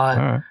 No,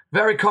 right.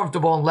 Very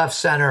comfortable in left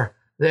center.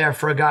 There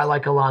for a guy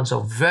like Alonso,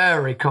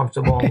 very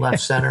comfortable in left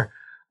center.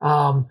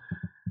 But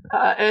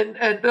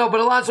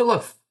Alonso,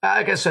 look,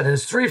 like I said, in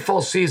his 3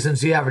 full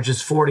seasons, he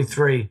averages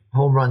 43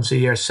 home runs a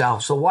year, Sal.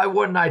 So why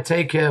wouldn't I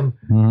take him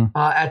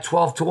at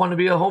 12-1 to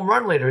be a home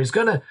run leader?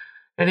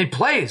 And he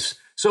plays.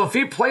 So if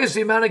he plays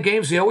the amount of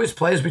games he always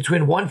plays,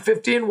 between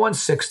 150 and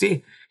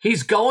 160,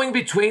 he's going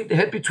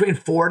hit between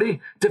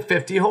 40 to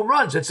 50 home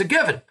runs. It's a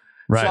given.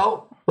 Right.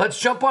 So let's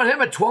jump on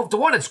him at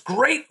 12-1. It's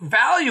great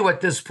value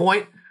at this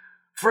point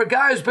for a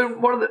guy who's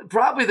been one of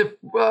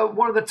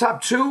the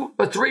top 2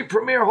 or 3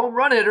 premier home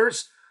run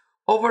hitters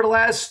over the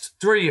last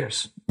 3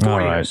 years. 4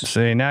 years. Right.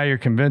 See, now you're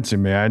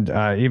convincing me.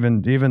 I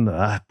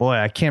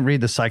can't read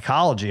the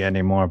psychology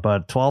anymore,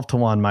 but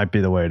 12-1 might be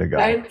the way to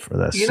go for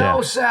this.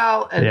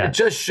 Sal, it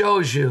just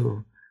shows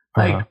you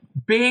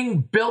being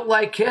built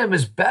like him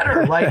is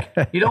better. Like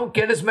you don't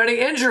get as many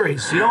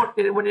injuries.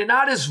 When you're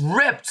not as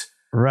ripped.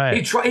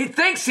 Right. He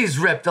thinks he's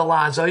ripped,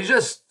 Alonso. He's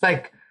just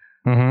like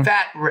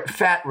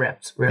fat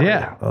ripped. Really.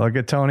 Yeah. Look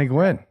at Tony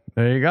Gwynn.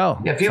 There you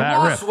go. Yeah, if he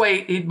lost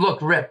weight, he'd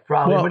look ripped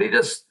probably, but he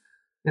just,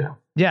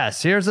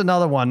 Yes, here's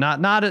another one.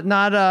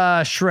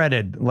 Not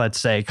shredded, let's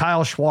say.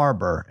 Kyle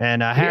Schwarber.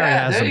 And Harry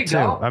has him too.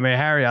 Go. I mean,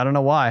 Harry, I don't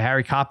know why.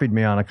 Harry copied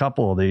me on a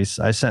couple of these.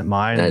 I sent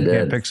mine. You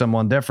can pick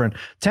someone different.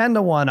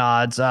 10-1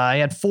 odds. He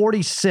had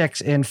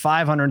 46 in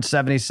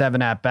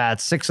 577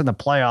 at-bats, 6 in the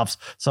playoffs,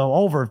 so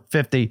over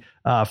 50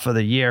 for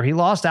the year. He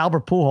lost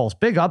Albert Pujols.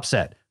 Big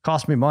upset.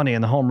 Cost me money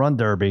in the home run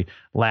derby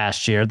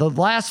last year. The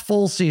last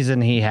full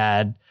season he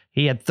had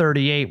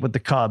 38 with the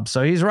Cubs.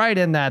 So he's right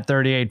in that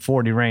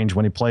 38-40 range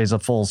when he plays a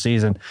full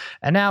season.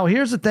 And now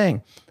here's the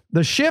thing.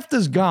 The shift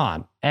is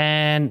gone.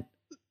 And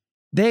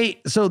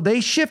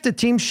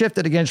team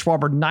shifted against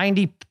Schwarber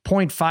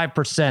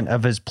 90.5%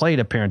 of his plate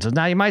appearances.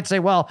 Now you might say,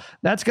 well,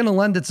 that's going to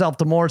lend itself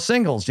to more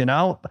singles,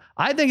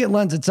 I think it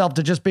lends itself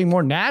to just being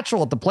more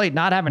natural at the plate,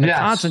 not having to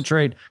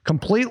concentrate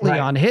completely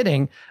on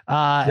hitting.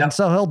 And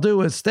so he'll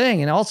do his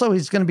thing. And also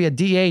he's going to be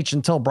a DH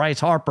until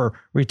Bryce Harper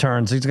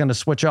returns. He's going to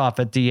switch off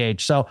at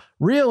DH. So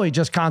really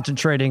just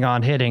concentrating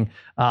on hitting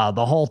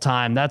the whole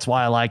time. That's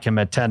why I like him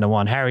at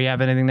 10-1. Harry, you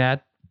have anything to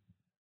add?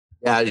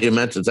 Yeah, you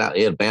mentioned that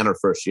he had a banner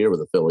first year with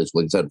the Phillies.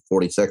 He's had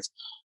 46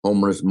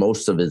 homers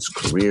most of his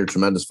career.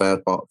 Tremendous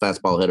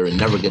fastball hitter. He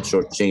never gets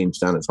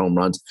shortchanged on his home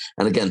runs.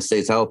 And again,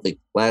 stays healthy.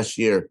 Last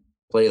year,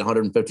 played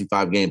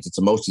 155 games. It's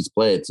the most he's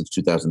played since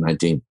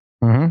 2019.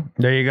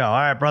 There you go. All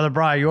right, brother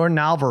Brian, Jordan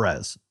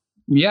Alvarez.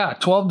 Yeah,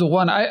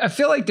 12-1. I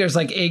feel like there's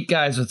like 8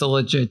 guys with a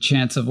legit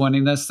chance of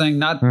winning this thing.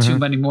 Not too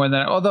many more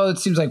than, although it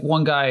seems like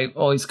one guy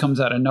always comes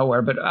out of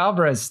nowhere. But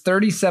Alvarez,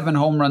 37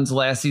 home runs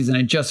last season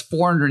and just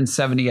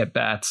 470 at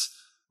bats.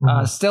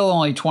 Still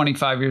only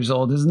 25 years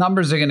old. His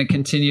numbers are going to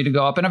continue to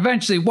go up, and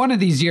eventually, one of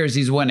these years,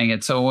 he's winning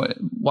it. So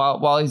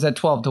while he's at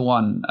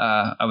 12-1,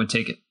 I would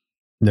take it.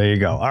 There you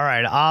go. All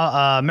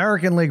right.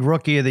 American League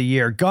Rookie of the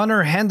Year,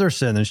 Gunnar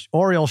Henderson, the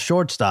Orioles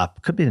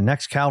shortstop. Could be the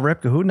next Cal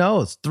Ripken. Who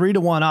knows?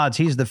 3-1 odds.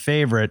 He's the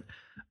favorite.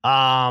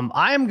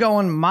 I am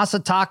going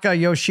Masataka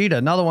Yoshida.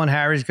 Another one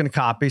Harry's going to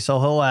copy, so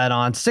he'll add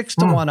on.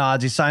 6-1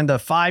 odds. He signed a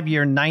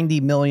 5-year,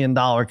 $90 million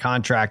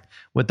contract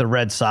with the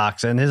Red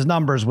Sox, and his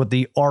numbers with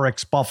the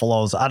Oryx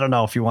Buffaloes, I don't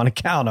know if you want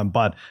to count them,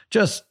 but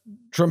just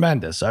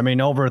tremendous. I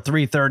mean, over a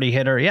 330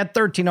 hitter. He had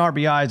 13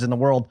 RBIs in the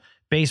World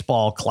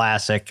Baseball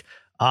Classic.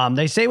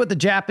 They say with the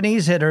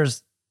Japanese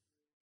hitters,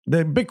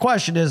 the big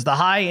question is the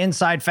high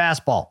inside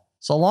fastball.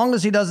 So long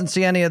as he doesn't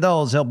see any of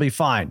those, he'll be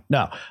fine.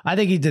 No, I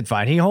think he did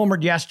fine. He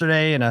homered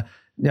yesterday in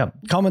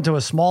coming to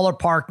a smaller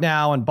park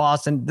now in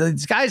Boston.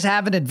 These guys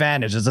have an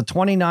advantage. As a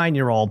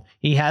 29-year-old,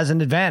 he has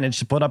an advantage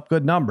to put up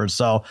good numbers.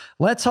 So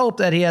let's hope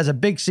that he has a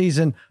big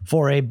season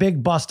for a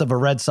big bust of a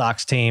Red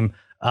Sox team.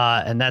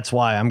 And that's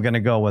why I'm going to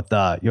go with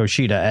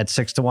Yoshida at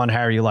 6-1.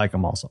 Harry, you like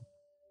him also?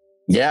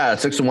 Yeah,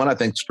 6-1, I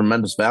think, is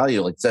tremendous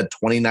value. Like I said,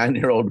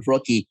 29-year-old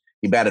rookie.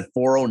 He batted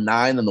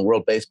 .409 in the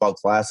World Baseball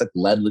Classic,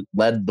 led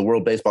the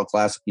World Baseball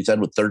Classic, he said,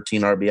 with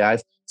 13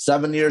 RBIs.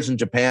 7 years in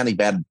Japan, he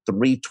batted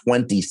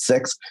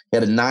 .326. He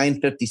had a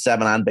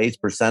 .957 on-base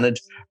percentage.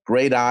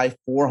 Great eye,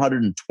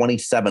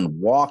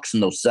 427 walks in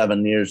those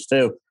 7 years,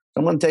 too. So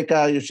I'm going to take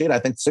Yoshida. I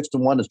think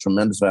 6-1 is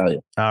tremendous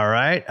value. All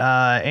right.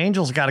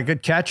 Angels got a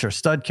good catcher,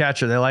 stud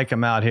catcher. They like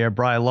him out here.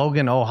 Brian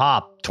Logan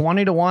O'Hop,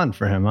 20-1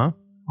 for him, huh?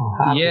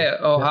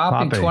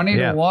 Hoppy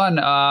 20-1.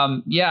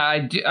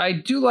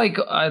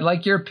 I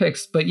like your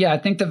picks, but yeah, I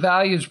think the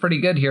value is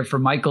pretty good here for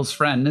Michael's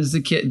friend. This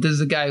is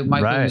the guy who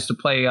Michael used to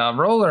play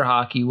roller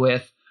hockey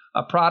with,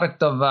 a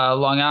product of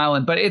Long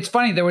Island. But it's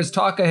funny, there was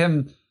talk of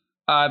him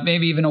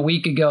maybe even a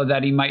week ago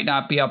that he might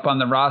not be up on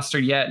the roster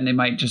yet, and they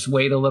might just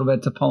wait a little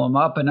bit to pull him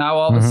up. And now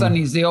all of a sudden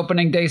he's the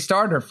opening day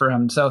starter for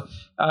him. So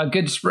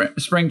good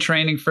spring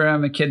training for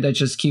him, a kid that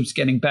just keeps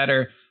getting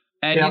better.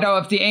 And,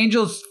 if the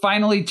Angels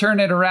finally turn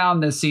it around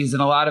this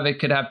season, a lot of it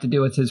could have to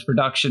do with his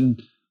production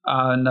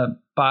in the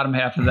bottom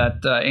half of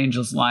that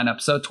Angels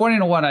lineup. So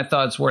 20-1, I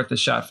thought it's worth a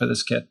shot for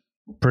this kid.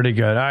 Pretty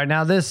good. All right.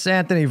 Now, this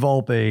Anthony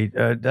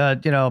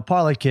Volpe,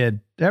 parlay kid,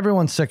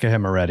 everyone's sick of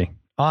him already.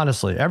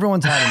 Honestly,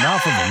 everyone's had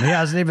enough of him. He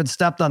hasn't even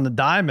stepped on the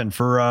diamond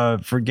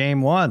for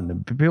game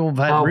one. People have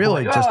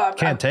had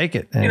can't take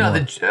it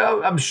anymore.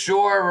 I'm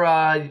sure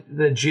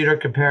the Jeter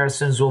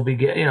comparisons will be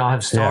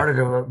have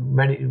started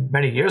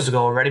many years ago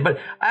already. But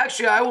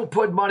actually, I will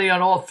put money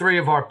on all three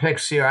of our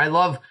picks here. I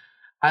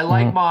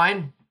like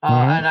mine,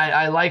 and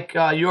I like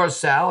yours,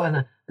 Sal,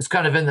 and it's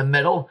kind of in the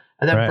middle.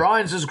 And then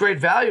Brian's is great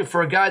value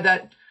for a guy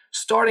that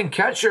starting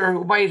catcher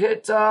who might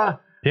hit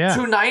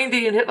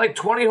 290 and hit like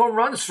 20 home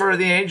runs for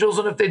the Angels.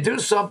 And if they do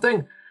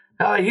something,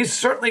 he's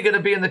certainly going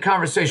to be in the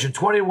conversation.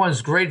 21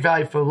 is great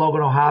value for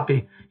Logan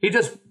O'Hoppe. He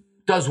just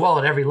does well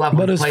at every level.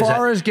 But as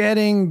far as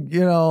getting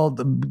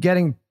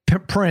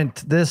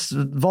print, this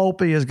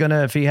Volpe is going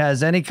to, if he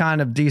has any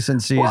kind of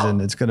decent season,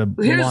 it's going to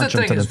launch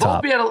him to the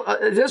top.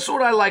 This is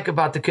what I like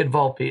about the kid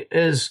Volpe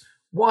is,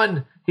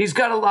 one, there's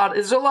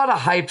a lot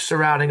of hype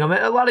surrounding him.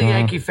 A lot of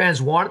Yankee fans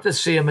wanted to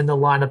see him in the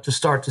lineup to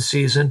start the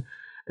season.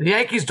 The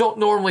Yankees don't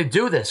normally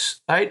do this,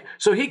 right?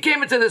 So he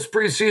came into this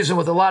preseason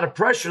with a lot of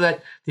pressure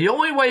that the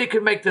only way he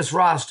can make this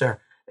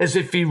roster is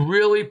if he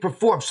really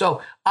performs.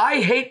 So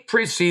I hate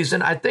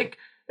preseason. I think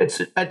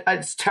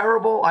it's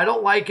terrible. I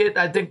don't like it.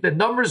 I think the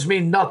numbers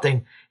mean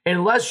nothing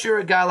unless you're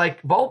a guy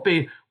like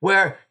Volpe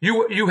where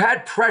you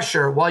had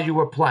pressure while you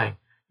were playing.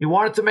 You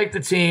wanted to make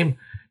the team.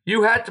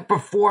 You had to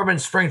perform in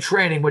spring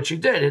training, which you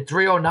did. At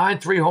 309,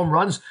 3 home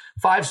runs,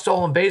 5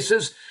 stolen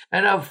bases,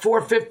 and a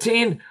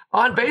 415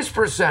 on-base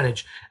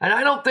percentage. And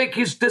I don't think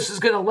this is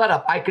going to let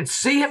up. I could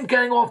see him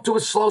getting off to a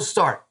slow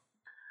start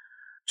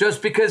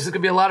just because there's going to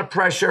be a lot of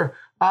pressure,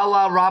 a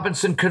la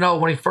Robinson Cano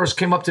when he first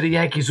came up to the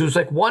Yankees, who was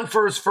like 1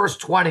 for his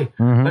first 20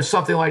 or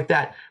something like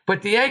that.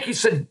 But the Yankees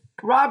said,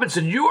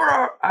 Robinson, you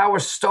are our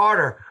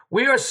starter.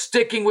 We are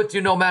sticking with you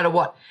no matter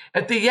what.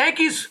 If the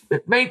Yankees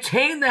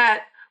maintain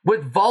that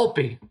with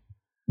Volpe,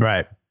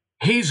 right,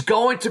 he's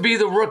going to be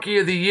the rookie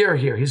of the year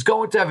here. He's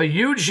going to have a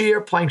huge year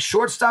playing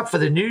shortstop for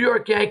the New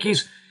York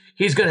Yankees.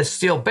 He's going to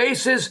steal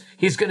bases.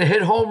 He's going to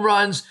hit home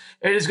runs,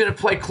 and he's going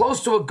to play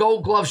close to a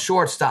Gold Glove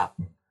shortstop.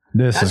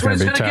 That's is going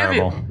to be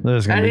terrible.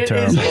 This is going to be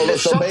terrible.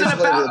 Something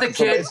about the kid.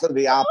 So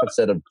basically the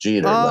opposite of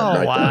Jeter.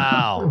 Oh,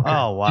 wow.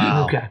 Oh,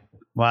 wow. Okay.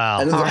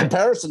 Wow. And the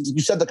comparisons,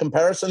 you said the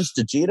comparisons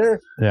to Jeter?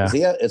 Yeah.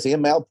 Is he a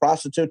male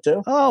prostitute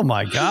too? Oh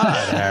my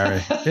God,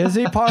 Harry. Is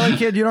he, parlay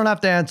kid? You don't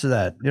have to answer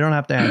that. You don't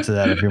have to answer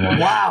that if you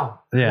want. Wow.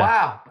 Yeah.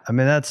 Wow. I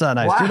mean, that's not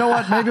nice. Wow. You know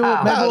what?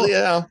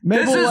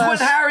 Maybe this is when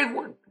Harry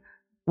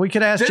We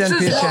could ask Jen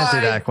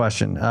Piacenti that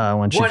question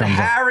when she comes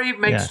Harry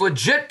makes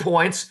legit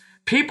points,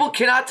 people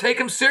cannot take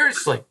him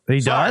seriously.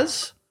 He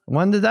does?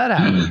 When did that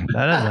happen?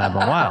 That doesn't happen.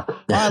 Wow. All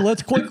right,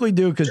 let's quickly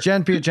do, because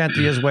Jen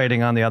Piacenti is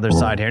waiting on the other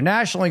side here.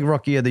 National League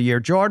Rookie of the Year,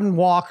 Jordan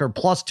Walker,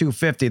 plus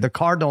 250. The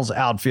Cardinals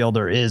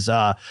outfielder is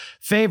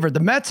favored.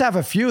 The Mets have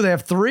a few. They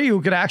have three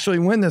who could actually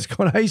win this.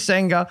 Kodai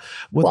Senga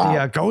with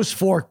the ghost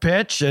fork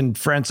pitch, and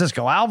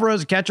Francisco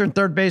Alvarez, catcher and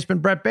third baseman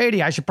Brett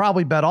Beatty. I should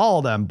probably bet all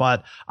of them,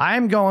 but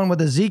I'm going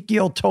with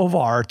Ezekiel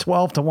Tovar,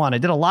 12-1. I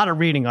did a lot of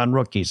reading on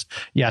rookies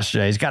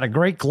yesterday. He's got a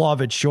great glove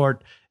at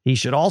short. He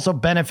should also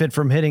benefit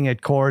from hitting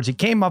at cords. He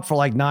came up for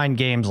like 9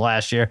 games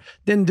last year.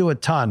 Didn't do a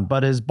ton,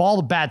 but his ball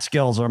to bat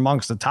skills are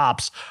amongst the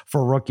tops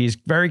for rookies.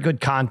 Very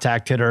good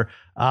contact hitter.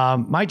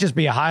 Might just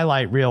be a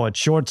highlight reel at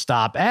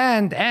shortstop.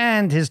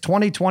 And his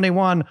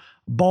 2021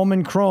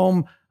 Bowman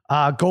Chrome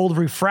gold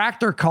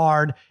refractor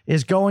card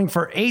is going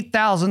for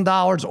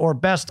 $8,000 or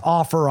best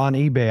offer on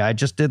eBay. I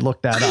just did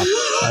look that up.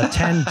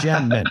 10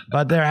 gem mint,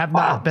 but there have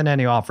not been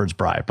any offers,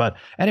 Bri. But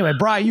anyway,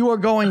 Bri, you are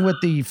going with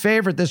the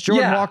favorite, this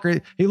Jordan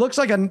Walker. He looks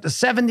like a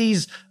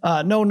 70s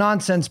no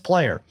nonsense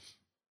player.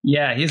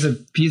 Yeah, he's a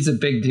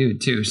big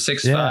dude too.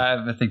 6'5",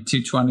 I think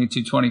 220,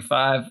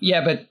 225.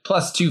 Yeah, but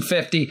plus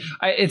 250.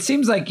 It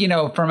seems like,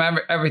 from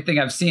everything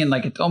I've seen,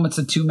 like it's almost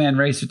a 2-man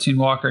race between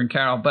Walker and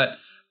Carroll, but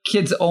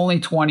kid's only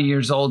 20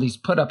 years old. He's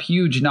put up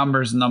huge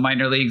numbers in the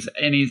minor leagues,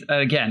 and he's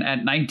again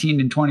at 19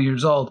 and 20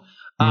 years old.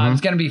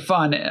 It's going to be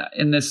fun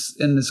in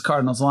this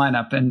Cardinals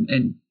lineup,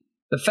 and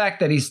the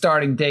fact that he's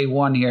starting day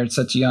one here at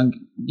such a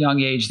young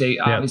age, they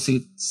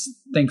obviously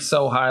think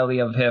so highly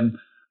of him.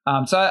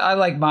 So I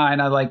like mine.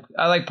 I like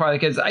probably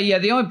because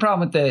the only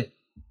problem with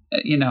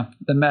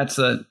the Mets,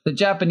 the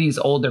Japanese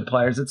older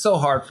players, it's so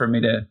hard for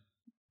me to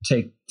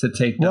take those.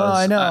 Well,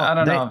 I know. I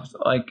don't know.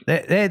 Like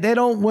they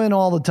don't win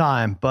all the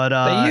time, but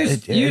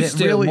they used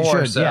to really more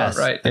should. So, yes,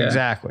 right?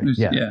 Exactly.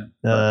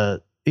 Yeah.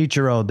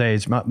 Ichiro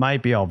days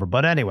might be over,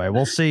 but anyway,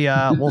 we'll see.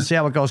 We'll see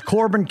how it goes.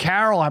 Corbin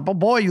Carroll,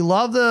 boy, you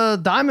love the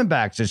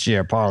Diamondbacks this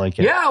year, Parlay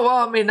Kid. Yeah,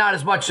 well, I mean, not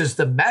as much as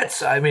the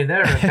Mets. I mean,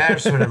 they're an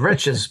embarrassment of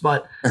riches,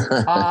 but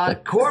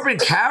Corbin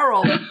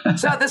Carroll.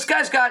 So this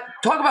guy's got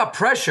talk about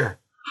pressure.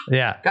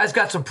 Yeah, guy's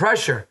got some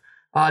pressure.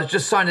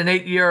 Just signed an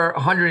 8-year,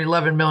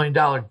 $111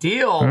 million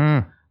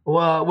deal.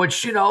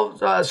 Which,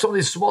 some of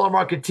these smaller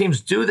market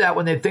teams do that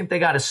when they think they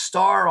got a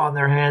star on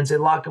their hands. They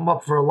lock him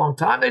up for a long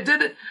time. They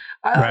did it.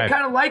 I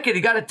kind of like it.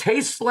 He got a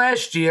taste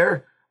last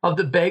year of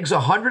the bigs,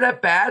 100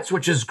 at-bats,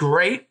 which is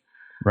great.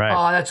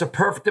 Right. That's a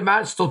perfect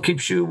amount. Still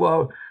keeps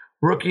you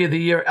Rookie of the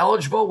Year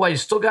eligible. Well,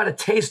 he's still got a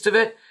taste of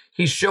it.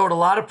 He showed a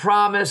lot of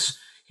promise.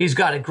 He's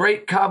got a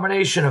great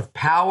combination of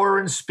power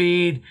and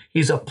speed.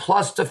 He's a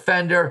plus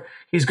defender.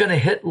 He's going to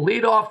hit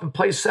leadoff and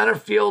play center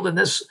field in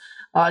this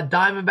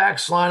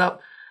Diamondbacks lineup.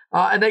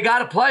 And they got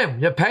to play him.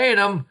 You're paying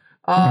him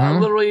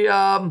literally.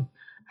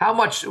 How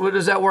much? What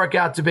does that work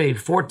out to be?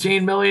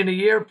 $14 million a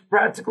year,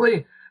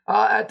 practically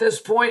at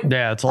this point.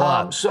 Yeah, it's a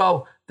lot.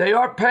 So they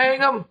are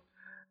paying him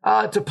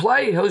to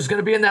play. Who's going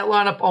to be in that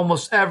lineup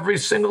almost every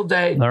single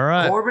day? All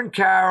right. Corbin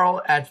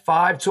Carroll at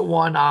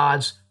 5-1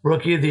 odds,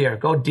 Rookie of the Year.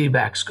 Go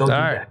D-backs. Go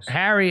D-backs. Right.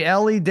 Harry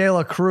Ellie De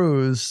La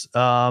Cruz,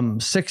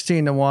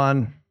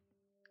 16-1.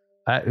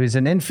 He's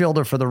an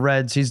infielder for the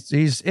Reds.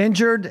 He's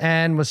injured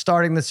and was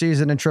starting the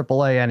season in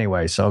AAA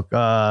anyway. So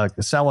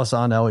sell us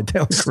on Ellie De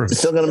La Cruz.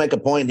 Still going to make a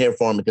point here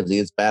for him because he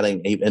is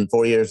batting in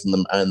 4 years in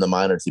the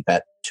minors. He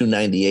bat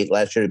 298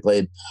 last year. He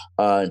played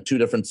in 2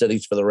 different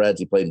cities for the Reds.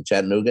 He played in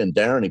Chattanooga and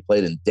Darren. He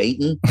played in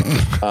Dayton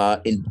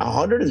in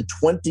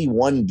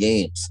 121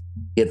 games.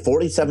 He had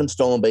 47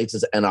 stolen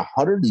bases and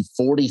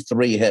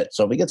 143 hits.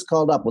 So if he gets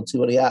called up, we'll see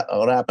what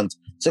happens.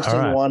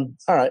 16-1.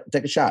 All right,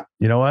 take a shot.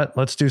 You know what?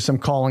 Let's do some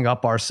calling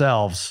up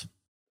ourselves.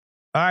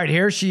 All right,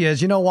 here she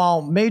is.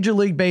 While Major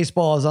League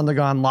Baseball has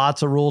undergone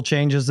lots of rule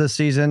changes this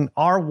season,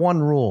 our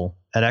one rule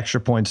at Extra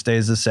Point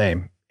stays the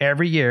same.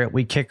 Every year,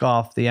 we kick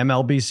off the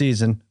MLB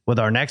season with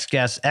our next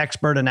guest's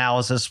expert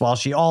analysis, while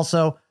she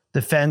also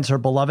defends her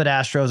beloved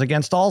Astros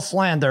against all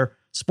slander.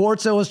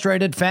 Sports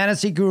Illustrated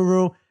fantasy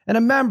guru and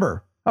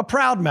a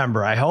proud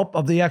member, I hope,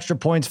 of the Extra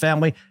Points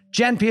family.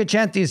 Jen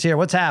Piacenti is here.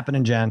 What's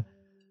happening, Jen?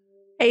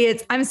 Hey,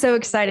 I'm so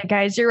excited,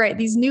 guys. You're right.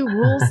 These new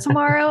rules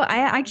tomorrow,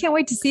 I can't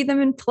wait to see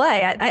them in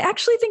play. I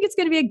actually think it's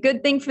going to be a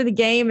good thing for the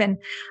game. And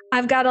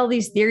I've got all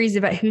these theories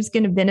about who's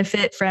going to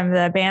benefit from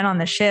the ban on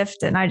the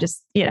shift. And I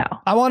just, I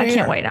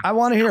can't wait. I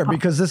want to hear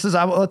because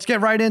let's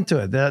get right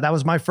into it. That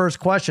was my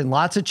first question.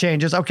 Lots of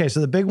changes. Okay. So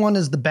the big one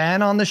is the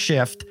ban on the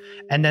shift.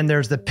 And then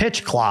there's the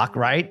pitch clock,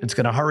 right? It's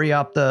going to hurry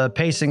up the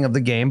pacing of the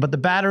game, but the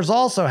batters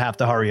also have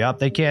to hurry up.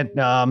 They can't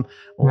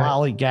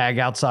lollygag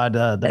outside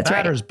the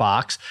batter's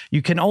box.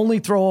 You can only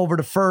throw over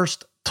to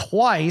first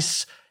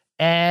twice,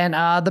 and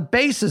the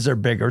bases are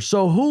bigger.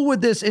 So who would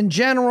this in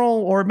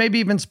general, or maybe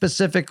even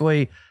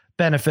specifically,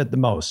 benefit the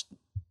most?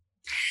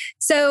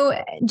 So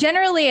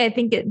generally, I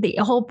think the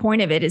whole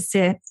point of it is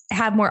to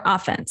have more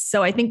offense.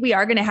 So I think we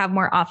are going to have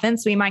more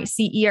offense. We might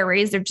see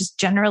ERAs. They're just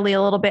generally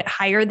a little bit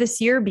higher this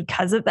year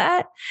because of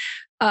that.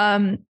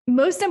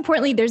 Most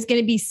importantly, there's going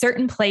to be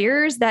certain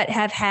players that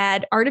have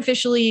had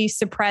artificially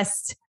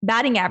suppressed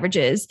batting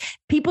averages,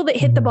 people that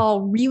hit the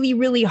ball really,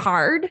 really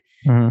hard,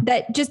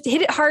 that just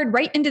hit it hard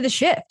right into the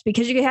shift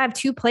because you could have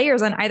two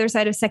players on either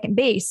side of second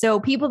base. So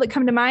people that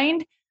come to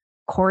mind,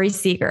 Corey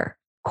Seager.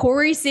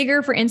 Corey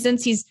Seager, for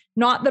instance, he's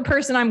not the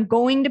person I'm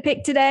going to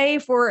pick today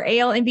for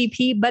AL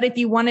MVP, but if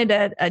you wanted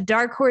a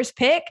dark horse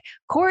pick,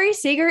 Corey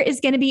Seager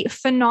is going to be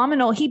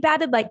phenomenal. He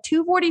batted like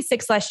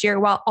 246 last year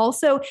while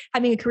also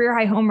having a career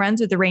high home runs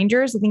with the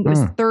Rangers. I think it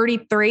was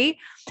 33.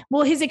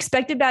 Well, his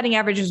expected batting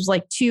average was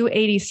like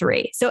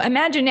 283. So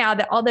imagine now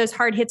that all those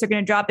hard hits are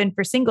going to drop in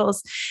for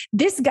singles.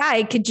 This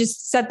guy could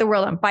just set the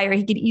world on fire.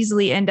 He could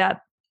easily end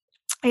up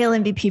AL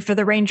MVP for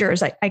the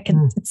Rangers.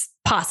 It's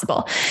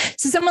possible.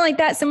 So someone like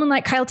that, someone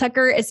like Kyle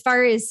Tucker, as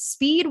far as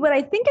speed, what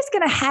I think is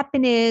going to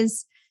happen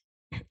is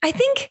I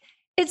think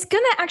it's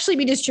going to actually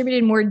be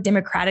distributed more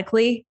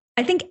democratically.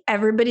 I think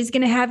everybody's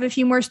going to have a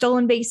few more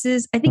stolen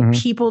bases. I think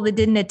people that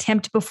didn't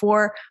attempt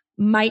before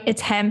might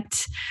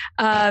attempt,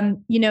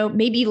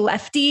 maybe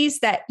lefties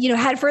that,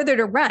 had further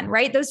to run,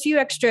 right? Those few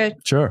extra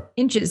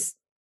inches,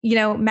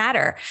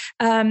 matter.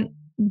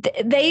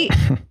 They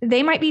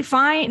might be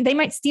fine. They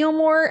might steal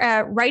more.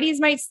 Righties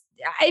might.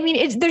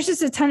 There's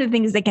just a ton of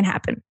things that can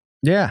happen.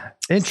 Yeah,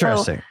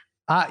 interesting.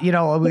 So, we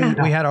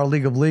had our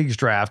League of Leagues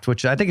draft,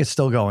 which I think is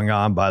still going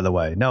on. By the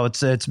way, no,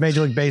 it's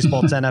Major League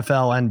Baseball, it's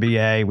NFL,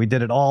 NBA. We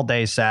did it all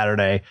day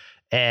Saturday,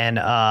 and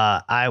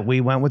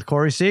we went with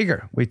Corey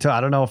Seager.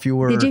 I don't know if you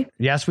were. Did you?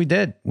 Yes, we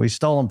did. We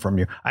stole him from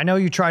you. I know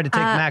you tried to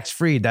take Max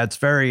Fried. That's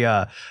very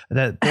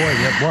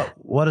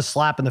what a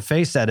slap in the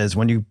face that is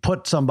when you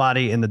put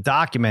somebody in the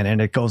document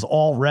and it goes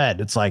all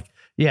red. It's like,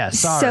 yeah,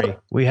 sorry, so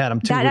we had him.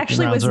 That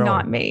actually was early.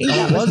 Not me.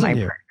 That was my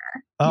partner.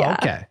 Oh, yeah.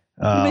 Okay.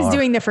 He was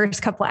doing the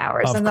first couple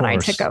hours and then I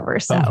took over.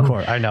 So of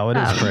course, I know it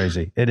is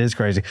crazy. It is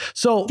crazy.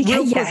 So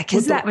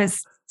because that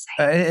was.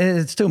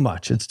 It's too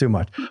much. It's too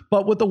much.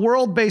 But with the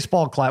World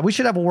Baseball Classic, we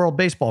should have a World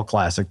Baseball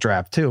Classic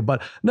draft too.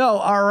 But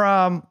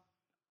no,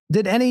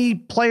 did any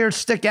players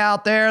stick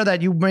out there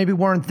that you maybe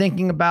weren't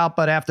thinking about,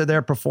 but after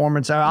their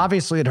performance,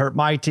 obviously it hurt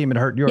my team, it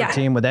hurt your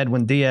team with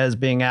Edwin Diaz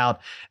being out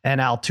and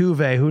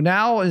Altuve, who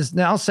is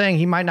now saying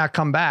he might not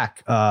come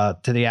back to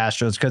the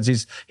Astros because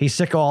he's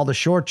sick of all the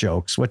short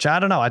jokes, which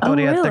I don't know. I thought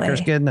he had thicker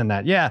skin than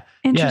that. Yeah,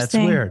 it's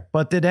weird.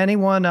 But did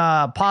anyone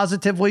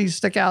positively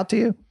stick out to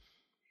you?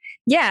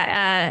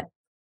 Yeah,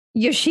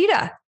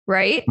 Yoshida,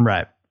 right?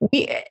 Right.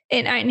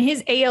 In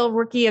his AL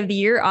Rookie of the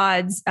Year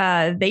odds,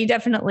 they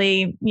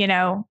definitely,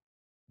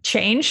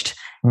 changed.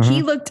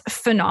 He looked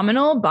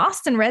phenomenal.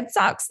 Boston Red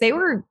Sox, they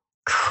were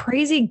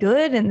crazy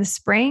good in the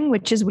spring,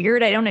 which is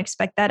weird. I don't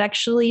expect that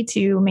actually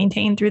to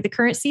maintain through the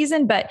current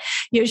season, but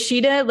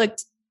Yoshida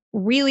looked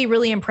really,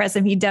 really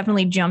impressive. He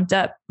definitely jumped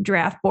up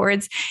draft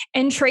boards.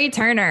 And Trey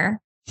Turner.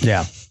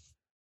 Yeah.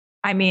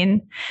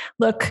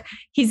 Look,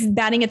 he's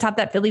batting atop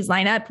that Phillies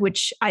lineup,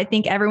 which I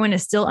think everyone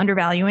is still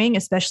undervaluing,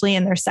 especially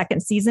in their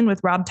second season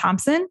with Rob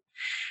Thompson.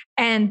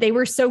 And they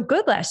were so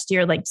good last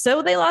year.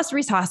 So they lost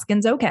Rhys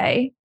Hoskins.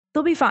 Okay,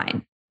 they'll be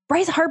fine.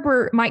 Bryce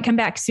Harper might come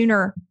back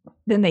sooner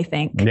than they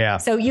think. Yeah.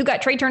 So you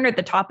got Trey Turner at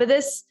the top of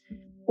this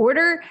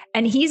order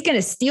and he's going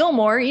to steal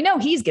more.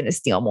 He's going to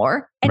steal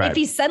more. And if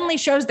he suddenly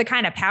shows the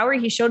kind of power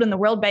he showed in the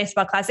World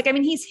Baseball Classic,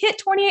 he's hit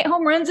 28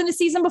 home runs in a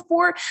season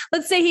before.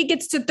 Let's say he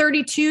gets to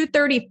 32,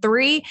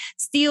 33,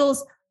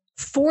 steals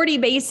 40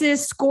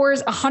 bases,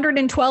 scores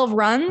 112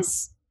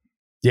 runs.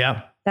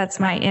 Yeah. That's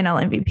my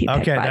NL MVP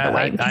pick, by the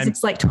way, because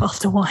it's like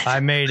 12-1. I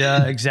made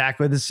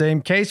exactly the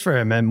same case for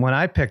him. And when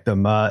I picked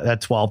him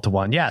at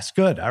 12-1, yes,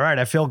 good. All right.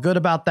 I feel good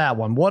about that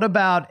one. What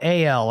about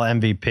AL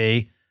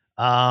MVP?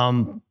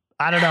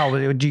 I don't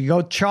know. Do you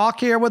go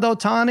chalk here with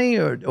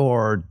Ohtani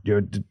or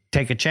you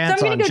take a chance?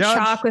 So I'm going to go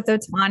chalk with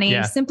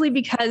Ohtani simply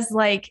because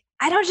I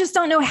just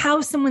don't know how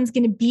someone's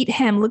going to beat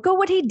him. Look at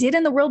what he did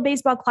in the World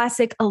Baseball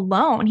Classic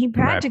alone. He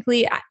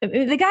practically,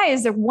 the guy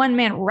is a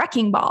one-man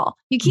wrecking ball.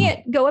 You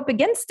can't go up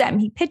against him.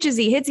 He pitches,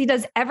 he hits, he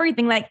does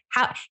everything.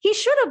 How he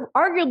should have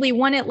arguably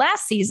won it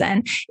last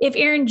season if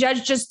Aaron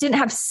Judge just didn't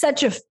have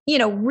such a,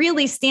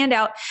 really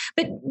standout.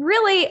 But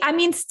really,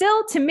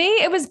 still to me,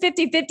 it was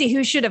 50-50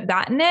 who should have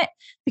gotten it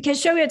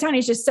because Shohei Ohtani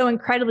is just so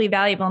incredibly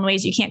valuable in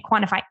ways you can't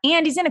quantify.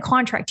 And he's in a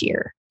contract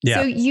year.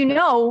 Yeah.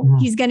 So,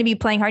 he's going to be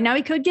playing hard. Now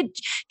he could get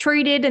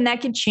traded and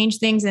that could change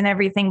things and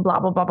everything, blah,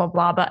 blah, blah, blah,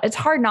 blah. But it's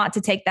hard not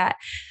to take that.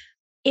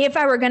 If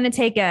I were going to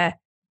take a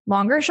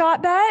longer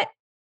shot bet,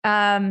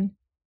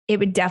 it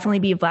would definitely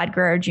be Vlad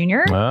Guerrero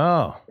Jr.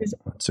 Oh,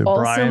 so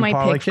also Brian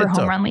my pick for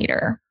home run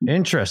leader.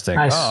 Interesting.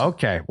 Nice. Oh,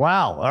 okay.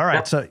 Wow. All right.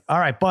 Yep. So, all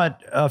right.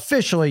 But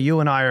officially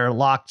you and I are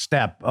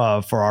lockstep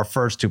for our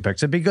first two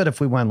picks. It'd be good if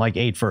we went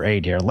 8 for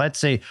 8 here. Let's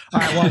see. All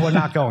right. Well, we're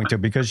not going to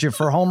because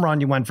for home run,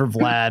 you went for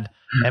Vlad.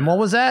 And what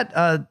was that?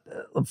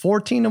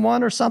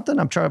 14-1 or something?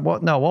 I'm trying.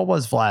 What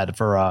was Vlad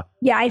for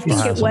Yeah, I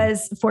think it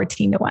was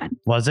 14-1.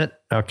 Was it?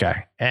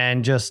 Okay.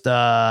 And just,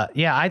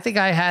 I think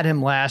I had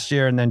him last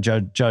year, and then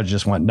Judge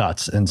just went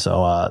nuts. And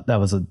so that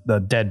was a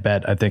dead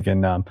bet, I think,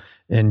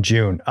 in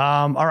June.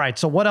 All right.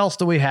 So what else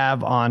do we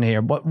have on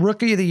here? What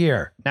Rookie of the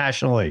Year,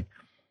 National League?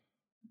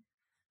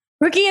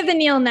 Rookie of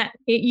the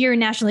Year,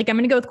 National League. I'm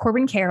going to go with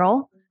Corbin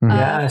Carroll for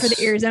the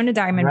Arizona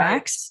Diamondbacks.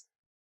 Right. Is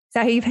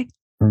that who you picked?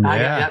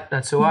 Yep,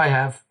 that's who I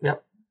have.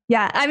 Yep.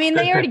 Yeah, I mean,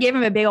 they already gave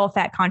him a big old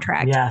fat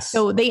contract. Yes.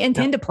 So they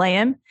intend to play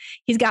him.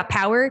 He's got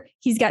power.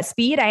 He's got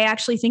speed. I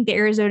actually think the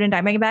Arizona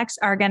Diamondbacks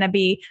are going to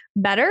be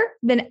better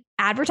than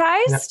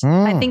advertised.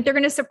 I think they're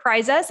going to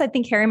surprise us. I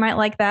think Harry might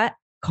like that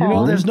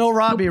call. There's no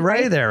Robbie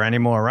Ray there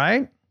anymore,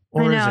 right?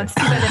 Or I know. It's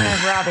too bad they don't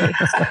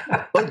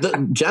have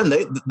Robbie. Jen,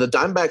 the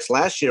Diamondbacks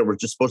last year were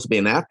just supposed to be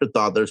an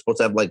afterthought. They're supposed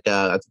to have I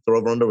think their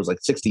over-under was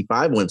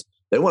 65 wins.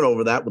 They went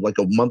over that with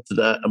a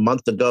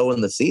month to go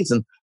in the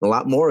season. A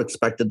lot more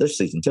expected this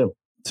season too.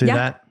 See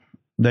that?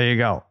 There you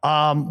go.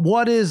 I'm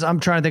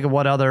trying to think of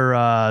what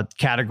other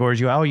categories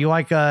you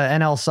like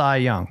NL Cy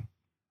Young.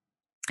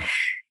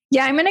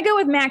 Yeah, I'm going to go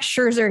with Max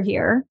Scherzer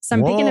here. So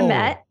I'm picking a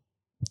Met.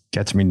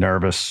 Gets me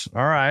nervous.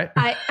 All right.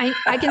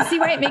 I can see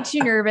why it makes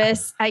you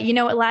nervous.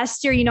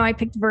 Last year, I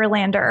picked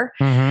Verlander.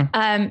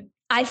 Mm-hmm.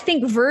 I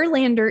think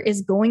Verlander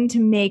is going to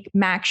make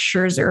Max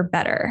Scherzer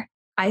better.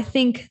 I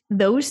think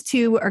those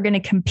two are going to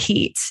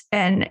compete,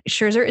 and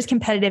Scherzer is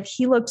competitive.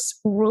 He looks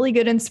really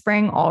good in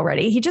spring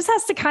already. He just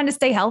has to kind of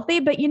stay healthy.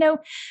 But,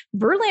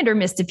 Verlander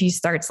missed a few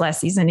starts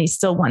last season. He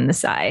still won the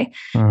Cy.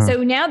 Mm-hmm.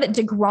 So now that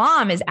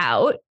DeGrom is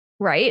out,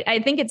 right, I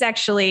think it's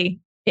actually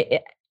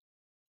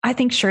I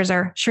think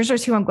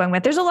Scherzer's who I'm going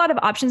with. There's a lot of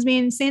options.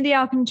 Sandy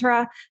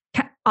Alcantara.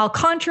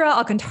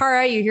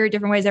 You hear it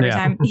different ways every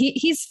time.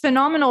 He's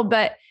phenomenal,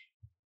 but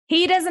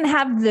he doesn't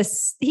have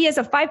this. He has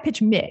a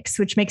 5-pitch mix,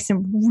 which makes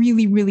him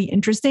really, really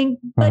interesting,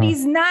 but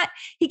he's not,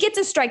 he gets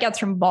his strikeouts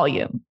from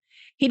volume.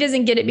 He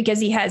doesn't get it because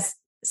he has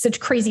such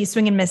crazy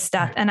swing and miss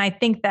stuff. And I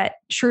think that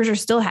Scherzer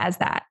still has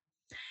that.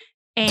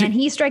 And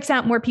he strikes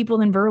out more people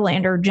than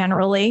Verlander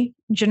generally.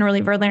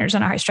 Generally, Verlander's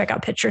not a high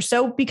strikeout pitcher.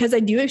 So because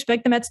I do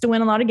expect the Mets to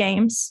win a lot of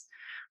games,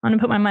 I'm going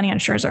to put my money on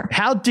Scherzer.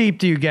 How deep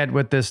do you get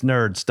with this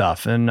nerd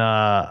stuff? And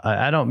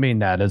I don't mean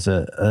that as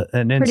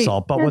an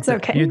insult, but it's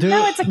okay. You do.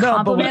 No, it's a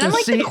compliment. I'm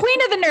like the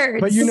queen of the nerds.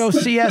 But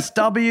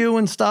CSW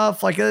and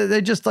stuff, like they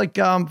just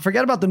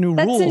forget about the new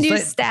rules. That's a new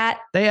stat.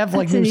 They have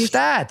new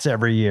stats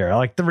every year,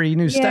 like 3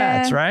 new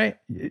stats, right?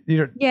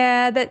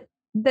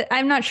 That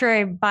I'm not sure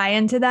I buy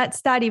into that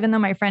stat, even though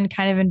my friend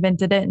kind of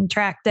invented it and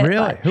tracked it.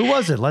 Really? Who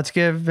was it? Let's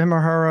give him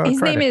or her his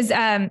credit. name is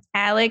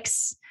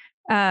Alex.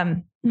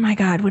 My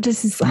God, what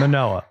is his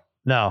Manoa?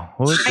 No.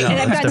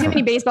 I've got too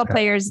many baseball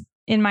players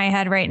in my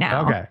head right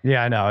now. Okay.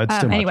 Yeah, I know. It's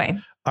too much. Anyway.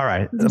 All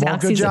right. Well,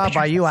 good job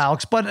by you,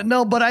 Alex. But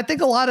I think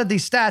a lot of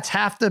these stats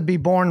have to be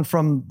born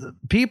from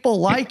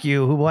people like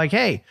you who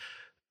hey,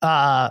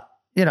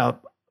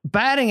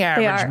 batting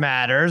average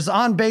matters,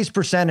 on base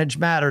percentage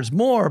matters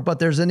more, but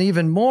there's an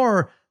even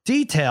more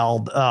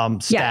detailed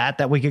stat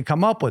that we could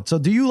come up with. So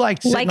do you I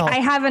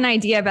have an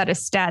idea about a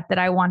stat that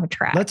I want to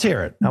track. Let's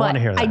hear it. I want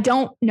to hear that. I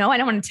don't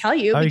want to tell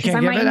you because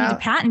I might need to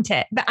patent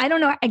it, but I don't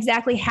know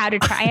exactly how to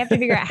try. I have to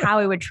figure out how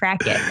I would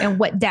track it and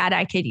what data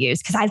I could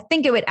use, because I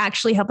think it would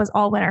actually help us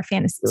all win our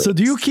fantasy leagues. So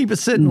do you keep it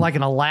sitting like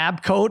in a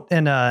lab coat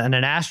and an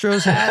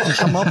Astros hat and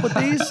come up with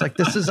these? Like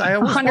this is, I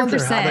always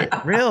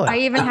 100%. Really? I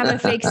even have a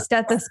fake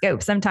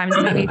stethoscope sometimes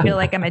to make me feel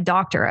like I'm a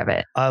doctor of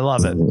it. I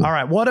love it. All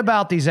right. What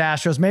about these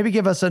Astros? Maybe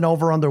give us an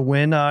over-under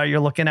win you're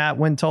looking at,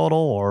 win total,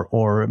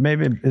 or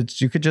maybe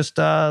you could just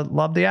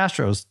love the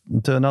Astros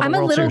to another I'm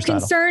World a little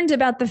Series concerned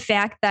about the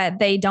fact that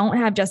they don't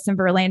have Justin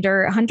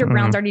Verlander. Hunter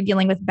Brown's already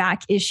dealing with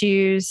back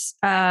issues.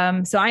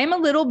 So I am a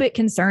little bit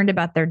concerned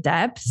about their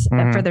depth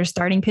for their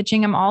starting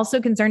pitching. I'm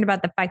also concerned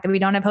about the fact that we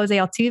don't have Jose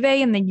Altuve,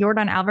 and then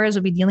Yordan Alvarez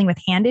will be dealing with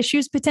hand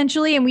issues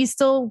potentially. And we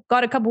still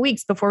got a couple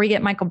weeks before we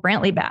get Michael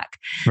Brantley back.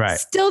 Right.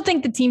 Still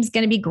think the team's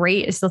going to be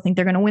great. I still think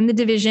they're going to win the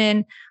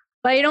division.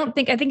 But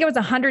I think it was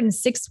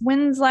 106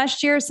 wins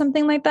last year or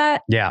something like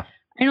that. Yeah.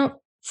 I don't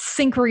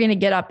think we're going to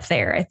get up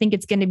there. I think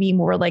it's going to be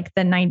more like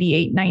the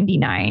 98,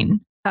 99.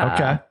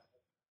 Okay.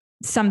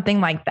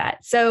 Something like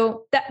that.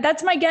 So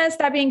that's my guess.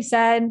 That being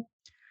said,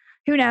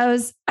 who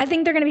knows? I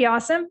think they're going to be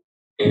awesome.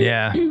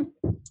 Yeah. And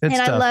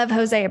tough. I love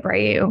Jose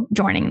Abreu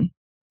joining.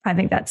 I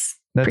think that's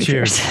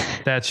huge.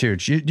 That's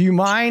huge. Do you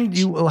mind?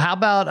 How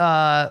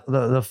about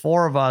the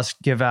 4 of us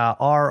give out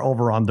our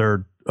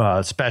over-under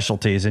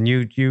specialties and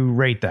you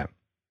rate them?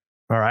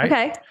 All right.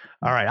 Okay.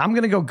 All right. I'm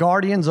going to go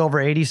Guardians over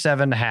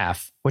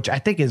 87.5, which I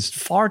think is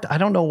far. I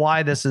don't know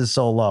why this is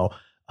so low.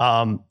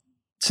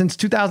 Since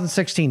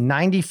 2016,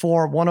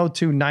 94,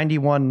 102,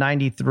 91,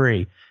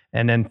 93,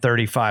 and then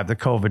 35, the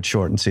COVID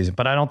shortened season.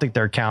 But I don't think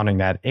they're counting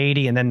that.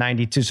 80 and then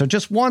 92. So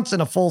just once in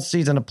a full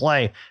season of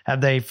play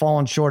have they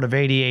fallen short of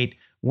 88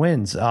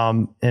 wins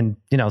in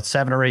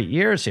 7 or 8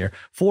 years here.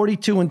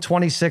 42 and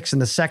 26 in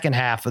the second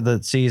half of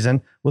the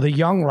season with a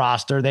young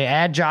roster. They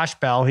add Josh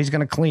Bell. He's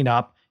going to clean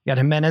up. You got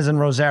Jimenez and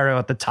Rosario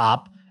at the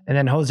top, and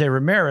then Jose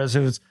Ramirez,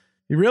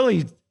 he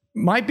really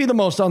might be the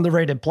most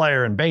underrated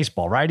player in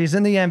baseball, right? He's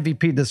in the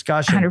MVP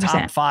discussion, 100%.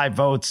 top 5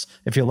 votes.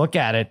 If you look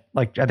at it,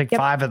 like I think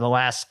 5 of the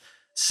last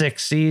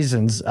 6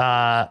 seasons,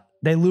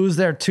 they lose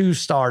their 2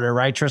 starter,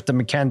 right?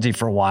 Tristan McKenzie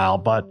for a while,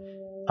 but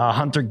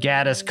Hunter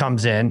Gaddis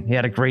comes in. He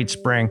had a great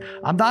spring.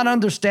 I'm not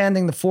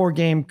understanding the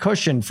 4-game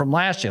cushion from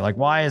last year. Like,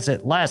 why is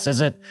it less?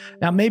 Is it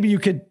now? Maybe you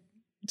could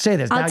say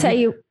this. I'll tell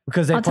you.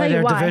 Because they play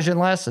their division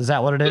less? Is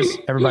that what it is?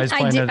 Everybody's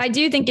playing I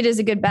do think it is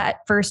a good bet,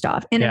 first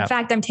off. And in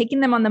fact, I'm taking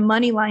them on the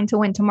money line to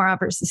win tomorrow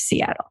versus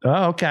Seattle.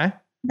 Oh, okay.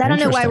 I don't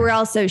know why we're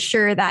also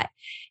sure that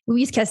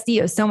Luis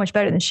Castillo is so much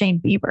better than Shane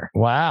Bieber.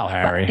 Wow,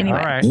 Harry. Anyway.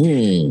 All right.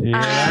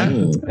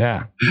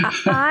 Yeah.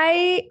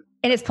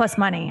 And it's plus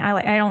money.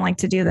 I don't like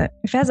to do that.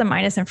 If it has a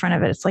minus in front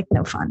of it, it's like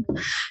no fun.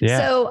 Yeah.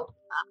 So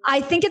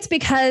I think it's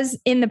because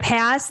in the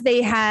past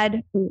they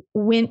had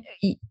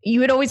you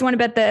would always want to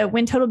bet the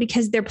win total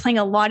because they're playing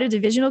a lot of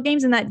divisional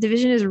games and that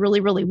division is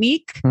really, really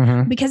weak.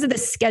 Because of the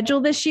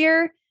schedule this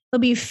year, there'll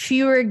be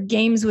fewer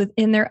games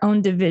within their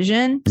own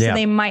division. So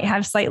they might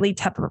have slightly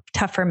tougher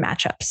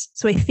matchups.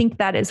 So I think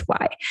that is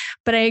why,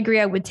 but I agree.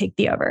 I would take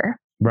the over.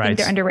 Right. I think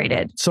they're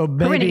underrated. So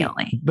maybe,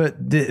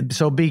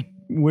 so be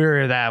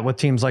wary of that with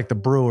teams like the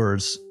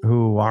Brewers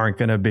who aren't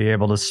going to be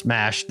able to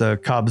smash the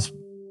Cubs,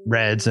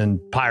 Reds, and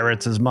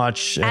Pirates as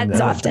much. As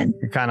often.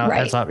 Kind of.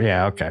 Right.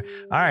 Yeah. Okay.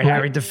 All right,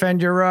 Harry,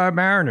 defend your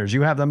Mariners.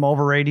 You have them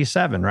over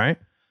 87, right?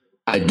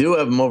 I do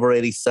have them over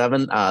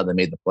 87. They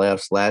made the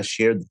playoffs last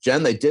year.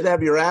 Jen, they did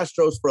have your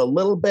Astros for a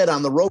little bit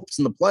on the ropes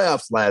in the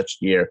playoffs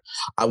last year.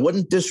 I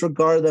wouldn't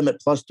disregard them at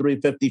plus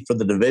 350 for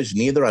the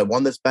division either. I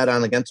won this bet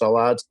on Against All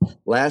Odds.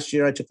 Last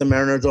year, I took the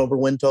Mariners over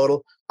win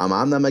total. I'm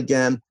on them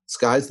again.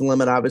 Sky's the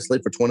limit, obviously,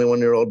 for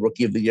 21-year-old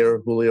Rookie of the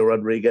Year, Julio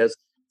Rodriguez.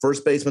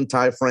 First baseman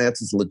Ty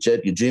France is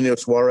legit. Eugenio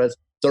Suarez,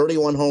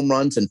 31 home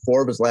runs in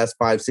 4 of his last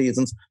 5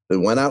 seasons. They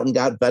went out and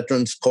got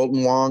veterans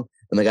Colton Wong,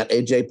 and they got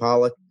A.J.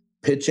 Pollock.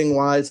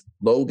 Pitching-wise,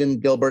 Logan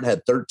Gilbert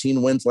had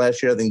 13 wins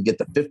last year. They can get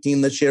to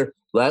 15 this year.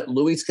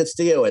 Luis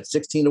Castillo at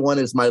 16-1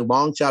 is my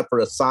long shot for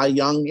a Cy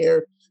Young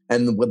here.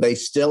 And would they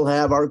still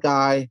have our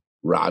guy,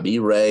 Robbie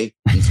Ray?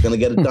 He's going to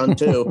get it done,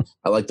 too.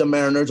 I like the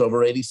Mariners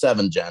over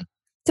 87, Jen.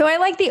 So I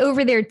like the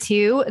over there,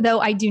 too,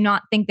 though I do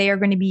not think they are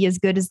going to be as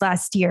good as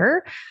last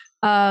year.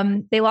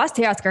 They lost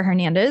Teoscar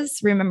Hernandez,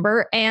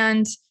 remember,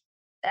 and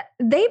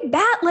they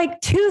bat like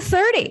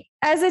 230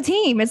 as a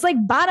team. It's like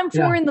bottom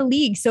 4 in the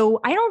league. So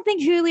I don't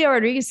think Julio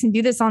Rodriguez can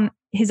do this on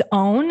his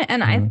own.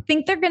 And I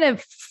think they're going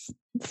to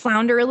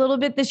flounder a little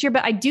bit this year,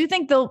 but I do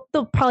think they'll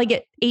probably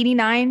get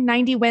 89,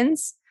 90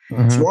 wins.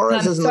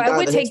 Suarez isn't the guy I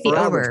would that take hits the for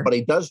over, average, but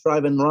he does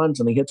drive in runs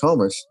and he hits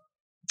homers.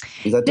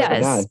 He's that type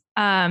of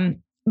guy.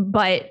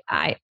 But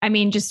I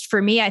mean, just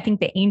for me, I think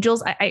the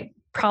Angels,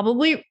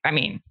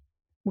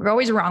 we're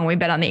always wrong. We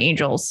bet on the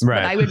Angels, but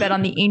I would bet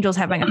on the Angels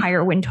having a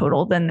higher win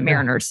total than the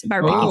Mariners if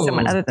I were picking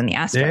someone other than the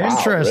Astros.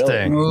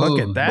 Interesting. Wow, really?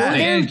 Look at that.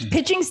 Their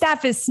pitching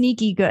staff is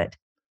sneaky good.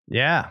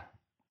 Yeah.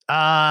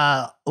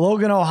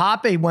 Logan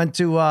O'Hoppe went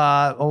to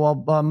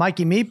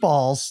Mikey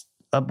Meatballs.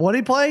 What did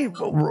he play?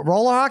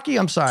 Roller hockey?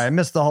 I'm sorry, I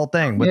missed the whole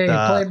thing. He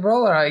played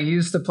roller. He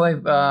used to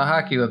play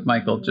hockey with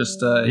Michael.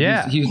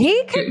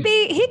 He could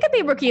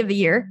be Rookie of the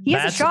Year. He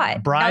has a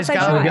shot. Bryce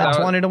got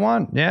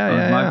 20-1.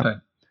 Yeah.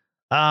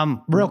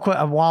 Real quick,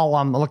 while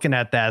I'm looking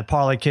at that,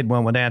 Parlay Kid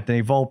went with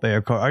Anthony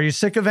Volpe. Are you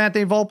sick of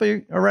Anthony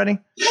Volpe already?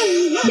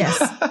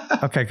 Yes.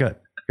 Okay, good.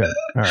 All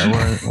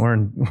right, we're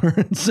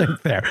in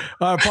sync there.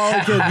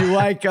 Parlay Kid, you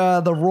like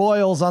the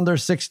Royals under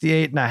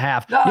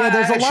 68.5? No,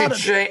 there's a lot of.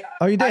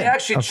 You did? I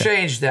actually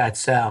changed that,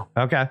 Sal.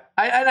 Okay.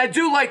 I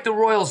do like the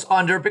Royals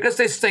under because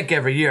they stink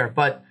every year,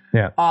 but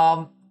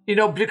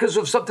because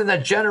of something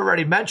that Jen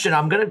already mentioned,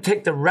 I'm going to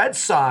take the Red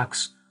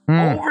Sox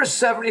over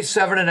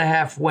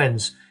 77.5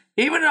 wins.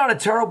 Even on a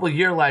terrible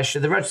year last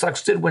year, the Red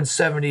Sox did win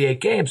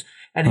 78 games.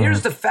 And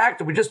here's the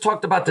factor. We just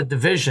talked about the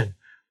division,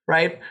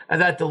 right?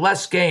 And that the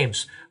less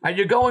games. Right?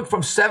 You're going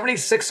from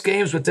 76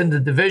 games within the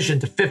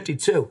division to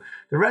 52.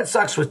 The Red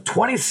Sox were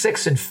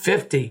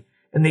 26-50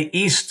 in the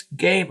East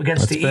game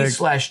against East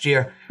last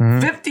year.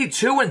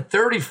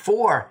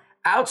 52-34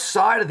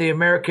 outside of the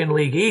American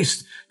League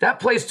East. That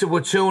plays to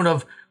a tune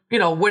of,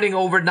 winning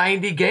over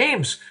 90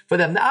 games for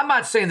them. Now, I'm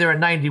not saying they're a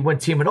 90-win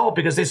team at all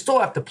because they still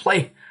have to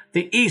play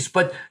the East,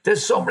 but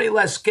there's so many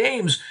less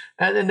games,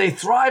 and then they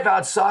thrive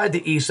outside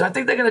the East. And I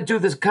think they're going to do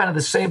this kind of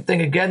the same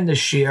thing again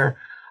this year.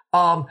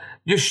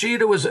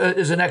 Yoshida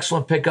is an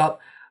excellent pickup.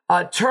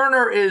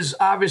 Turner is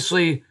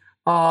obviously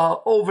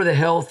over the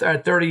hill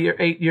at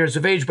 38 years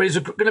of age, but he's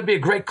going to be a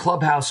great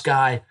clubhouse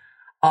guy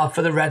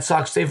for the Red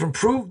Sox. They've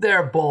improved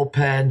their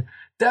bullpen.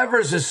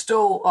 Devers is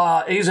still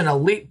he's an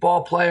elite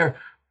ball player.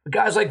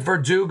 Guys like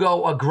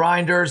Verdugo are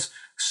grinders,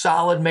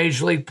 solid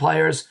major league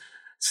players.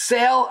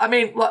 Sale,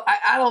 look,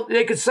 I don't.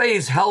 They could say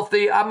he's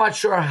healthy. I'm not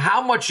sure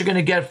how much you're going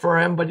to get for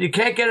him, but you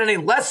can't get any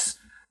less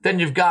than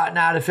you've gotten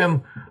out of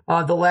him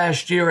the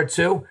last year or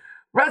two.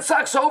 Red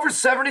Sox over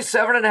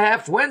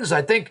 77.5 wins.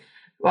 I think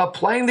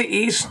playing the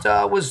East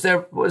was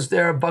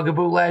their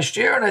bugaboo last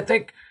year, and I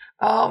think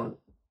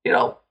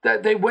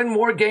that they win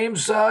more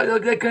games. They're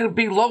going to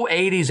be low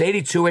 80s,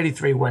 82,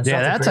 83 wins.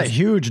 Yeah, that's a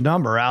huge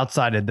number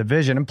outside of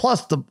division. And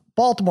plus, the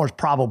Baltimore's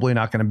probably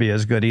not going to be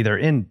as good either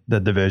in the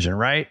division,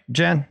 right,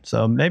 Jen?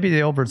 So maybe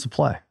the over's the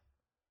play.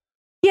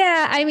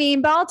 Yeah, I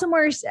mean,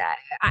 Baltimore's.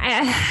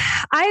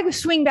 I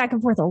swing back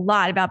and forth a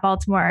lot about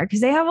Baltimore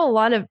because they have a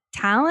lot of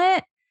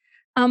talent.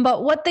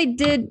 But what they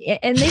did,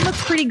 and they looked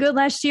pretty good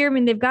last year. I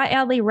mean, they've got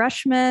Adley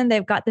Rushman,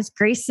 they've got this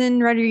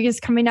Grayson Rodriguez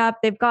coming up.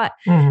 They've got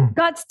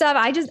stuff.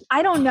 I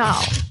don't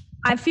know.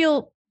 I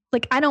feel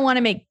like I don't want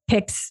to make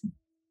picks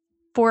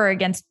for or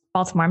against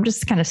Baltimore. I'm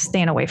just kind of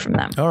staying away from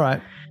them. All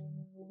right.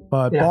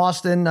 But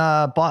Boston,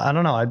 I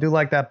don't know. I do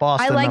like that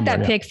Boston. I like number,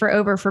 that pick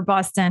for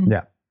Boston.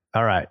 Yeah.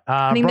 All right.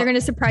 I think they're going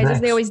to surprise us.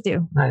 They always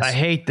do. Nice. I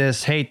hate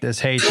this, Bri.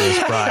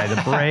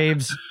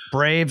 The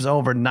Braves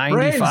over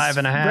 95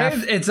 and a half.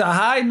 Braves, it's a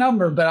high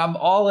number, but I'm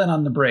all in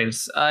on the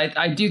Braves.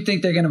 I do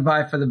think they're going to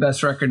vie for the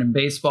best record in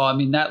baseball. I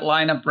mean, that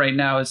lineup right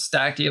now is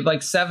stacked. You have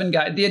like 7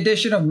 guys. The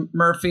addition of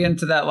Murphy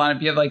into that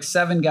lineup, you have like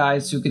 7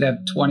 guys who could have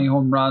 20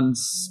 home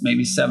runs,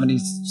 maybe 70,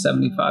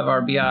 75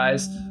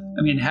 RBIs.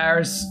 I mean,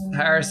 Harris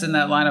in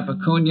that lineup,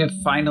 Acuna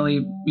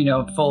finally,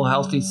 full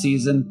healthy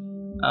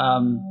season.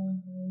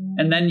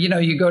 And then,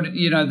 you go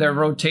to, their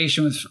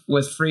rotation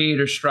with Fried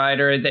or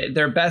Strider.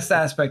 Their best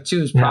aspect,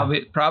 too, is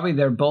probably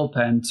their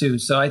bullpen, too.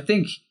 So I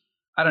think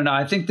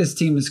this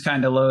team is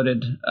kind of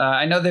loaded.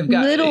 I know they've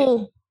got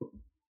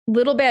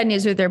little bad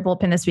news with their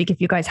bullpen this week. If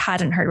you guys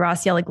hadn't heard,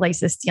 Ross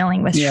Yelaglace is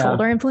dealing with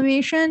shoulder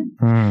inflammation.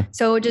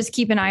 So just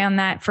keep an eye on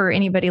that for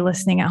anybody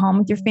listening at home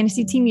with your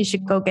fantasy team. You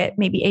should go get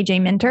maybe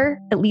AJ Minter,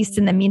 at least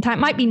in the meantime.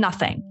 Might be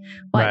nothing,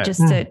 but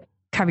just to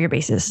cover your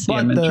bases.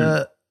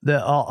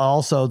 But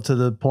also to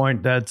the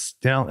point that's,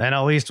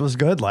 NL East was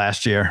good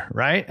last year,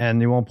 right?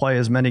 And you won't play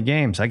as many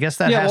games. I guess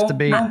that has to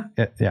be.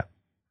 Yeah.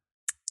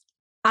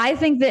 I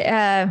think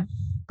that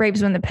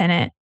Braves win the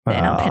pennant, the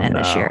NL pennant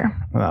this year.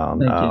 Oh,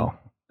 no.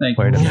 Wait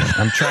a minute.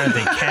 I'm trying to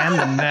think. Can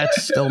the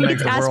Mets still make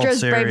the World Astros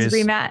Series? Braves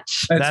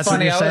rematch. That's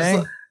what you're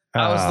saying?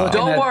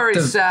 Don't worry,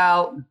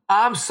 Sal.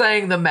 I'm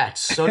saying the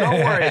Mets, so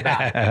don't worry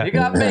about it. You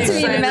got me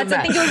saying the Mets.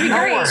 I think it would be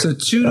great. So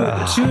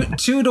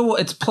two to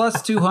it's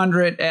plus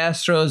 200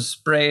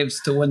 Astros Braves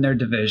to win their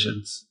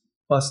divisions.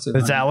 Plus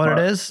 200. Is that what it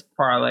is?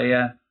 Parlay,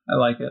 yeah. I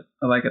like it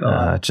a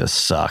lot. It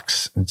just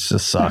sucks.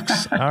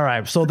 All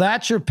right. So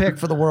that's your pick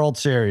for the World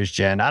Series,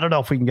 Jen. I don't know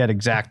if we can get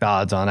exact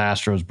odds on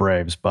Astros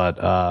Braves,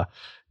 but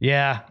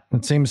yeah,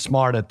 it seems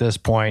smart at this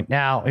point.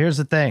 Now, here's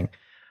the thing.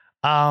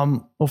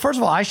 Well, first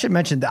of all, I should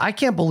mention that I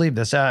can't believe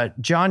this.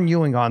 John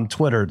Ewing on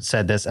Twitter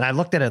said this, and I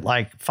looked at it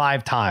like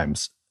 5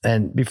 times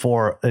and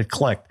before it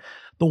clicked.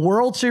 The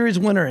World Series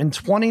winner in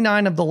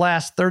 29 of the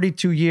last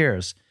 32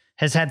 years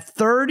has had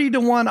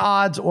 30-1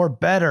 odds or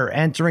better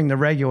entering the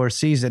regular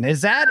season.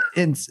 Is that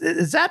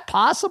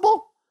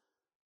possible?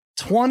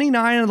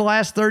 29 of the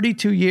last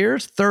 32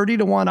 years,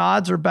 30-1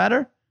 odds or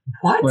better?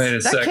 What? Wait a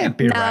that second. Can't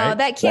be right. No,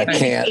 that can't be.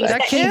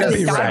 That can't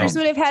be the right. Dodgers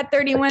would have had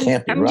 31.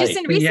 Can't be Just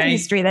in recent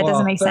history, that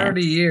doesn't make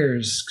 30 sense.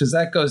 years, because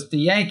that goes to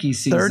Yankee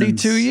season.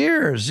 32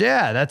 years.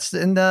 Yeah, that's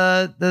in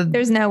the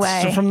There's no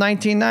way. From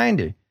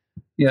 1990.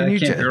 Yeah, that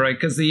can't be right,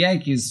 because the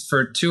Yankees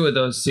for 2 of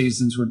those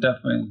seasons were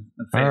definitely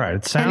the favorite. All right,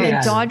 it sounds. And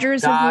the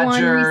Dodgers have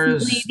won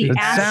recently. The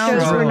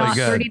Astros were not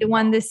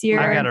 30-1 this year.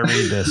 I got to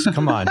read this.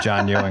 Come on,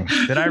 John Ewing.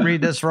 Did I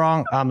read this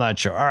wrong? I'm not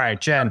sure. All right,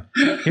 Jen,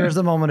 here's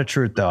the moment of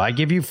truth, though. I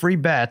give you free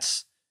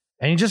bets,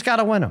 and you just got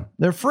to win them.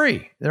 They're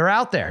free. They're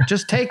out there.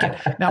 Just take it.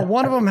 Now,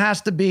 one of them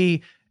has to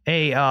be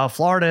a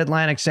Florida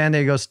Atlantic San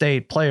Diego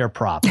State player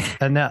prop.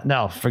 And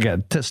no, forget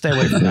it. Stay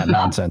away from that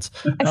nonsense.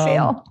 I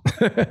fail.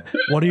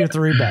 What are your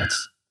 3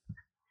 bets?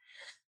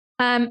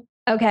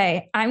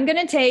 Okay, I'm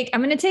gonna take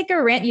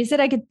a random. You said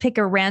I could pick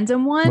a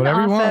random one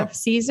Whatever off of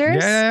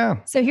Caesars. Yeah.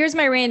 So here's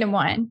my random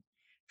one.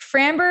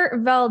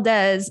 Framber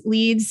Valdez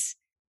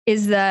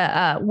is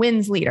the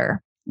wins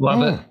leader.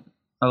 Love it.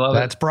 I love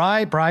That's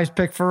it. Bry's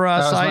pick for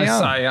Cy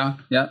Young. Cy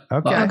Young. Yeah.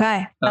 Okay.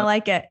 Okay, I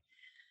like it.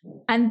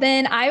 And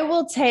then I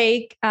will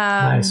take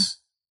Nice.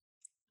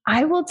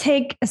 I will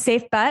take a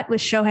safe bet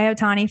with Shohei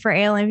Ohtani for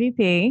AL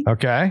MVP.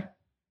 Okay.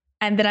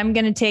 And then I'm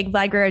going to take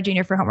Vlad Guerrero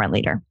Jr. for home run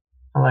leader.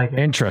 I like it.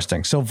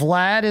 Interesting. So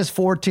Vlad is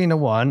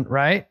 14-1,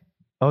 right?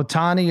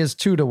 Ohtani is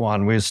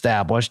 2-1. We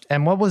established.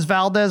 And what was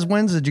Valdez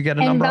wins? Did you get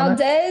a number on that?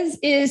 Valdez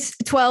is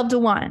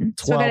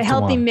 12-1. So I got a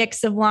healthy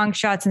mix of long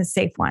shots and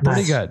safe ones.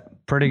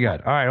 Pretty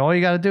good. All right. All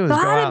you got to do is go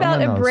Thought out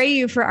about and win those.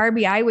 Abreu for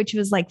RBI, which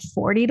was like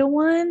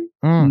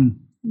 40-1.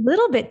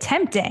 Little bit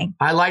tempting.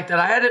 I like that.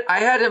 I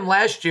had him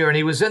last year, and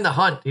he was in the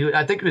hunt.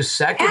 I think he was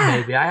second,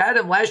 maybe. I had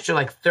him last year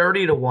like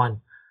 30-1.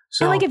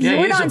 So and like if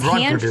Jordan's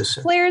hand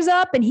flares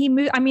up and he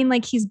moves, I mean,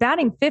 like he's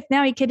batting 5th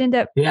now, he could end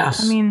up.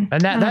 Yes. I mean,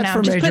 and that's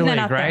for Major League,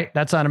 right? There.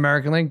 That's not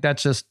American League.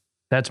 That's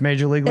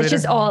Major League. That's leader?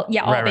 just all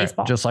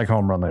baseball. Right. Just like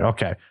home run leader.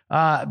 Okay.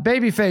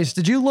 Babyface,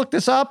 did you look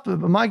this up?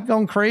 Am I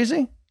going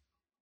crazy?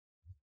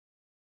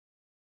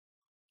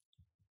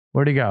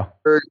 Where'd he go?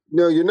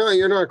 No,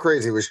 you're not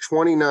crazy. It was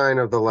 29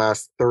 of the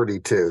last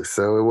 32.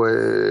 So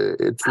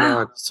it's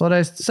not. That's what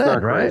I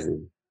said, right?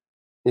 Crazy.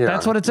 Yeah,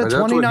 That's what it said.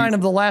 29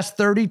 of the last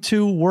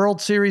 32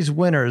 World Series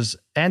winners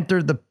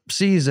entered the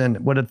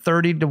season with a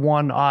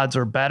 30-1 odds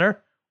or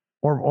better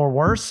or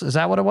worse. Is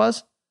that what it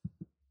was?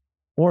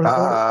 Or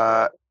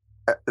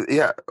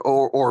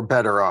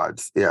better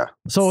odds. Yeah.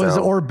 So is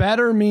or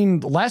better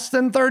mean less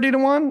than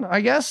 30-1, I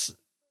guess?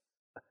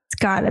 It's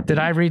got to be. Did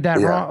I read that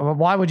wrong?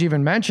 Why would you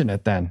even mention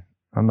it then?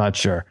 I'm not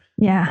sure.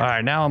 Yeah. All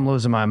right. Now I'm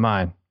losing my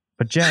mind.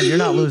 But Jen, you're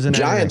not losing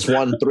Giants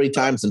anything. won 3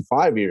 times in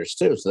 5 years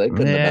too, so they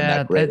couldn't have been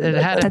that great. It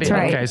had to That's be.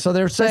 right. Okay, so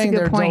they're saying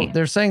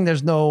they're saying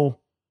there's no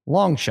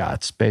long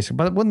shots, basically.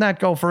 But wouldn't that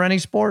go for any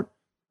sport?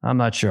 I'm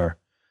not sure.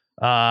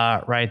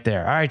 Right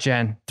there. All right,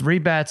 Jen. 3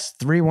 bets,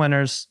 3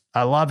 winners.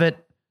 I love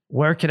it.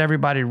 Where can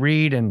everybody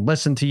read and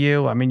listen to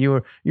you? I mean,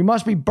 you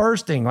must be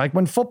bursting. Like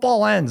when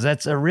football ends,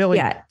 it's a really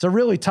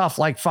tough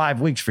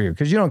 5 weeks for you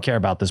because you don't care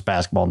about this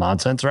basketball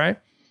nonsense, right?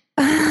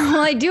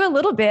 Well, I do a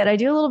little bit. I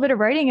do a little bit of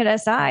writing at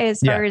SI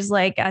as far as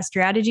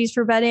strategies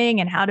for betting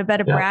and how to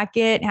bet a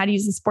bracket, how to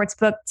use the sports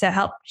book to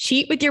help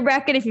cheat with your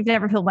bracket if you've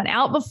never filled one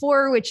out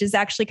before, which is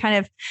actually kind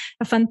of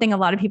a fun thing a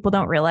lot of people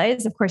don't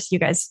realize. Of course, you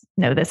guys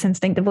know this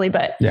instinctively,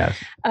 but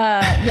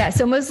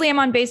so mostly I'm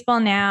on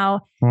baseball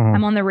now. Mm-hmm.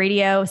 I'm on the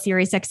radio,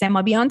 Sirius XM.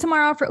 I'll be on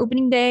tomorrow for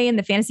opening day in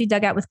the Fantasy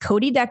Dugout with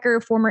Cody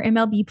Decker, former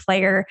MLB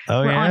player.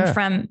 We're on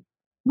from...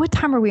 What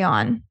time are we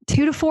on?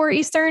 2 to 4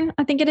 Eastern.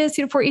 I think it is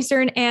 2 to 4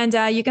 Eastern. And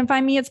you can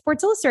find me at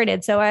Sports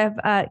Illustrated. So I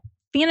have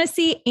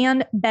fantasy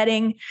and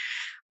betting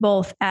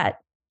both at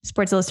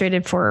Sports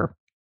Illustrated for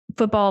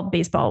football,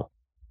 baseball,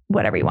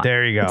 whatever you want.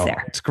 There you go.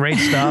 It's great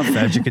stuff.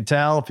 As you could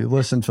tell, if you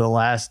listen to the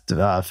last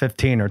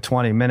 15 or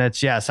 20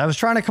 minutes. Yes, I was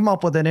trying to come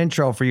up with an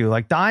intro for you.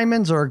 Like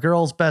diamonds are a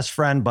girl's best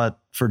friend, but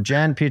for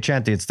Jen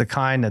Piacenti, it's the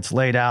kind that's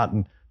laid out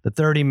in the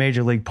 30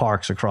 major league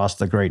parks across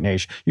the great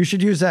nation. You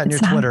should use that in your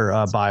Twitter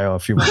bio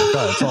if you want. Go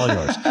ahead, it's all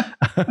yours.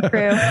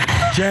 True.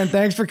 Jen,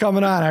 thanks for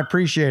coming on. I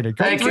appreciate it.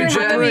 Thank you,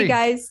 Jen. Me,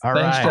 guys. All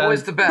right. Thanks,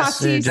 always the best.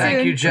 Talk to you Thank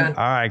soon. you, Jen.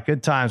 All right,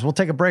 good times. We'll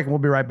take a break and we'll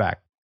be right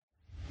back.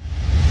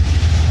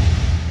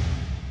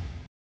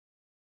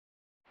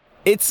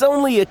 It's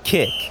only a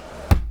kick,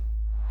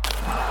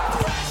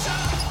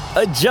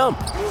 a jump,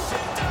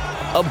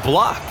 a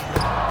block.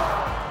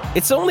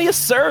 It's only a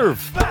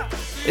serve.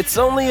 It's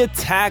only a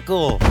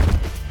tackle,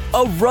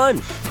 a run.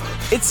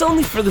 It's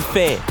only for the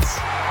fans.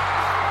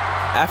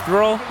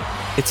 After all,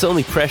 it's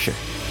only pressure.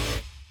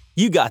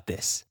 You got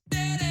this.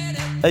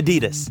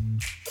 Adidas.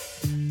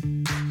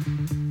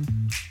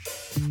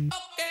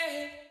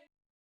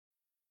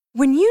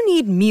 When you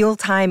need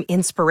mealtime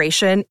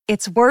inspiration,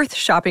 it's worth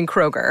shopping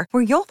Kroger,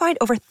 where you'll find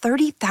over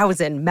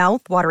 30,000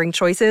 mouth-watering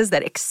choices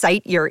that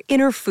excite your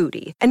inner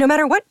foodie. And no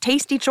matter what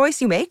tasty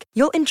choice you make,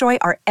 you'll enjoy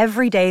our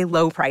everyday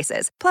low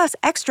prices, plus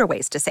extra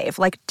ways to save,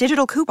 like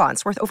digital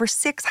coupons worth over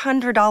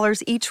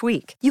 $600 each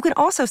week. You can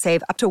also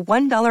save up to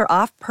 $1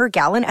 off per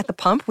gallon at the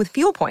pump with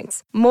fuel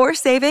points. More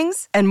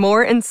savings and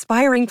more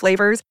inspiring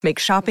flavors make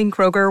shopping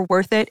Kroger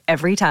worth it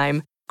every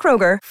time.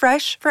 Kroger,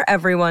 fresh for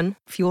everyone.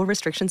 Fuel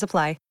restrictions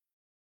apply.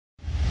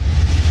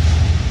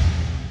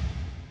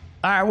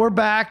 All right, we're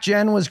back.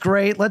 Jen was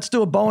great. Let's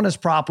do a bonus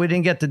prop. We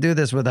didn't get to do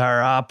this with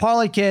her.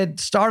 Parlay Kid,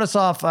 start us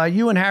off.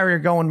 You and Harry are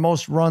going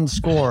most runs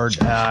scored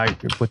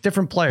with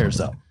different players,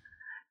 though.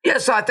 Yeah,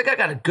 so I think I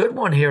got a good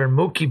one here in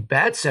Mookie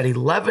Betts at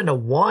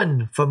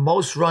 11-1 for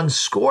most runs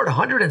scored.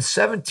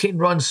 117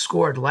 runs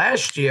scored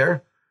last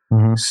year.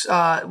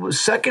 Mm-hmm.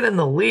 Was second in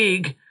the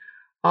league.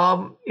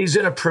 He's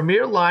in a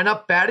premier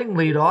lineup, batting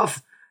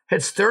leadoff.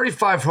 Hits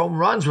 35 home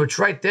runs, which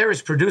right there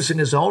is producing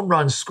his own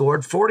runs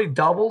scored. 40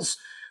 doubles.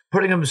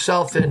 Putting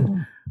himself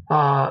in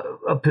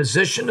a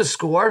position to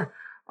score,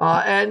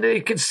 and he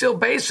can steal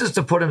bases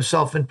to put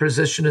himself in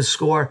position to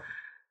score.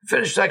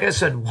 Finished, like I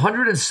said,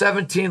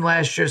 117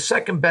 last year,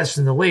 second best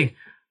in the league.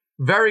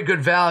 Very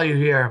good value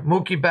here.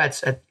 Mookie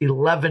Betts at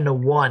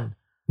 11-1.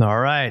 All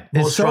right.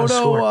 Is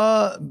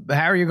Soto,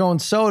 Harry, you're going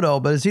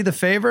Soto, but is he the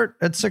favorite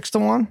at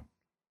 6-1?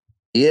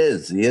 He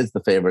is. He is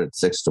the favorite at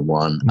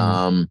 6-1.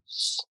 Mm-hmm.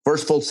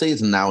 First full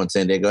season now in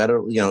San Diego. Had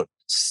a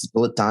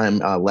split time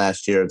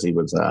last year as he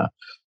was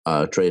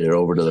traded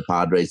over to the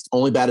Padres.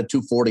 Only batted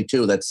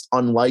 .242. That's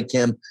unlike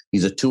him.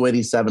 He's a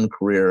 .287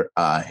 career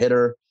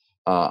hitter.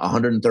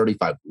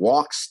 135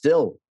 walks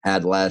still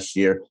had last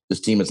year. This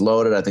team is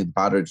loaded. I think the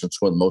Padres have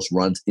scored the most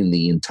runs in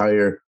the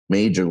entire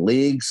major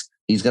leagues.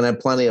 He's going to have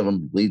plenty of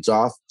them. Leads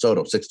off.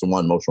 Soto,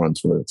 6-1, most runs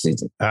for the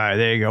season. All right,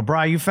 there you go.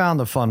 Brian, you found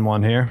the fun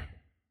one here.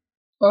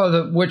 Oh,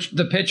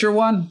 the pitcher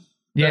one?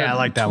 Yeah, I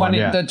like that one.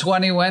 Yeah. The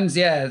 20 wins.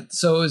 Yeah.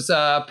 So it was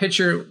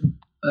pitcher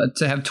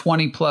to have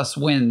 20 plus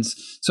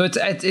wins. So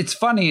it's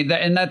funny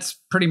that, and that's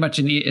pretty much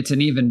it's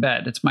an even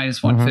bet. It's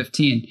minus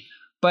 115,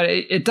 but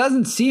it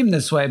doesn't seem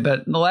this way.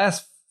 But in the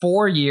last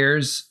 4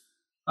 years,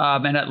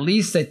 and at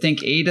least I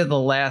think 8 of the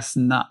last,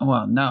 you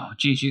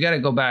got to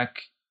go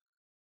back.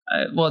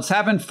 It's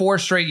happened 4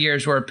 straight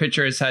years where a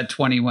pitcher has had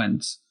 20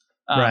 wins,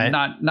 right?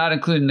 Not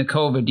including the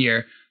COVID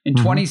year. In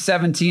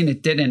 2017,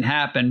 it didn't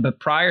happen. But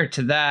prior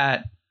to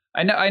that,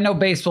 I know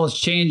baseball is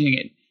changing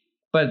it,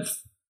 but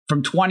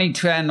from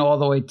 2010 all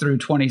the way through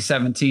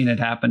 2017, it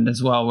happened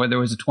as well, where there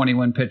was a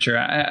 21 pitcher.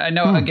 I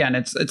know, again,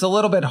 it's a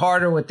little bit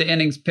harder with the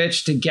innings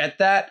pitched to get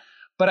that,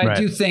 but I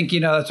do think,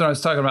 that's what I was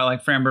talking about,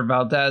 like Framber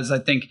Valdez. I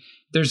think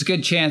there's a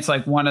good chance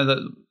like one of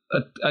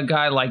a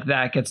guy like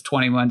that gets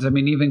 21s. I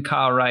mean, even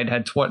Kyle Wright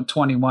had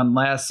 21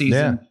 last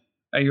season.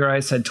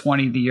 Urias had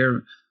 20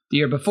 the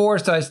year before.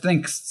 So I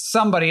think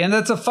somebody, and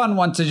that's a fun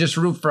one to just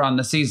root for on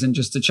the season,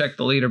 just to check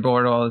the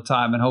leaderboard all the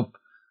time and hope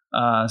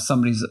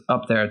somebody's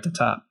up there at the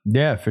top.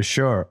 Yeah, for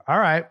sure. All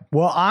right.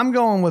 Well, I'm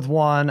going with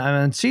one.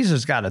 I mean,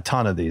 Caesar's got a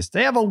ton of these.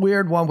 They have a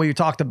weird one where you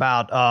talked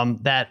about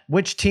that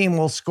which team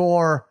will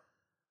score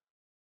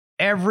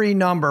every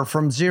number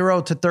from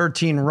 0 to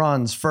 13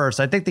 runs first.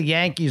 I think the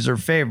Yankees are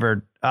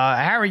favored.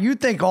 Harry, you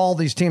think all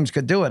these teams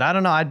could do it? I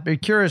don't know. I'd be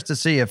curious to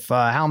see if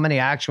how many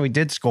actually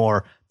did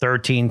score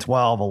 13,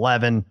 12,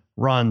 11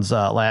 runs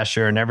last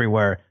year and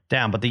everywhere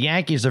down. But the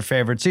Yankees are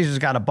favored. Caesar's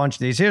got a bunch of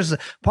these. Here's the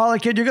Parlay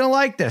Kid. You're going to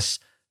like this.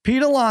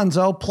 Pete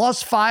Alonso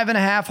plus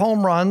 5.5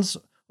 home runs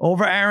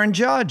over Aaron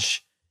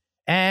Judge.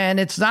 And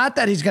it's not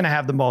that he's going to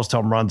have the most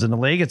home runs in the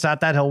league. It's not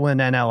that he'll win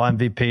NL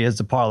MVP, as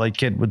the Parlay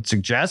Kid would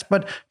suggest.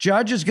 But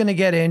Judge is going to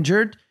get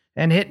injured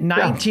and hit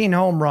 19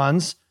 home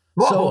runs.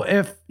 Whoa.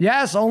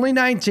 So only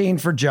 19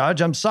 for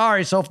Judge. I'm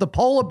sorry. So if the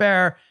polar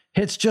bear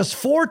hits just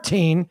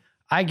 14,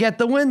 I get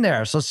the win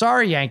there. So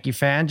sorry, Yankee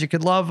fans. You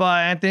could love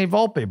Anthony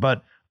Volpe,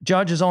 but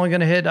Judge is only going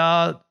to hit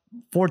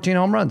 14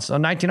 home runs, so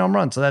 19 home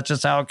runs. So that's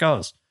just how it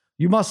goes.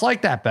 You must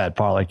like that bet,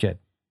 Parlay Kid.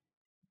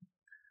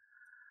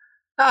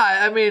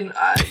 I mean,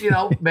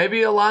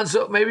 maybe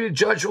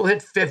Judge will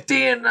hit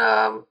 50 and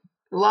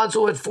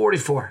Alonso will hit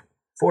 45.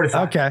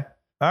 Okay.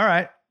 All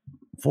right.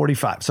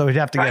 45. So he'd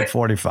have to get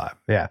 45.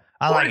 Yeah.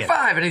 I like it.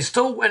 45,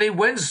 and he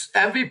wins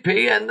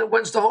MVP and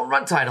wins the home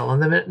run title in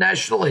the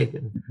National League.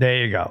 There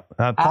you go.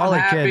 I'm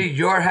happy.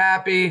 You're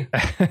happy.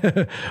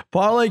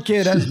 Parlay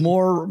Kid has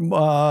more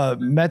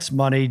Mets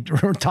money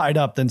tied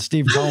up than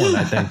Steve Cohen,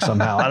 I think,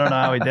 somehow. I don't know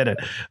how he did it.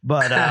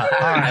 But all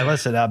right,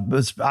 listen,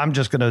 I'm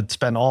just going to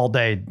spend all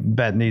day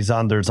betting these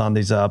unders on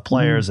these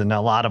players and a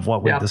lot of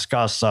what we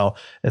discussed. So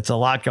it's a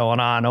lot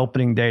going on.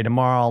 Opening day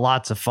tomorrow.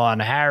 Lots of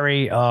fun.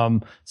 Harry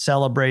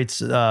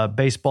celebrates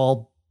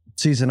baseball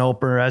season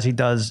opener, as he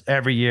does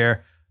every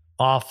year,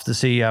 off to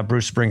see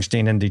Bruce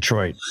Springsteen in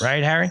Detroit.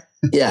 Right, Harry?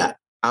 Yeah,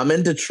 I'm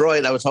in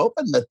Detroit. I was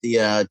hoping that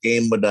the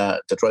game would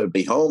Detroit would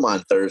be home on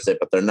Thursday,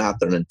 but they're not.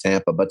 They're in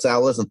Tampa. But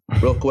Sal, listen,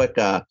 real quick.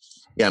 I'm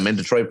in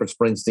Detroit for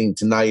Springsteen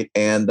tonight.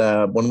 And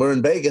when we were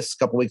in Vegas a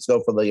couple weeks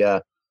ago for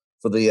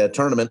the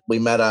tournament,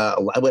 we had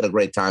a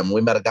great time.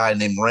 We met a guy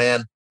named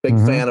Ran, big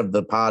fan of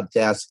the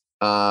podcast,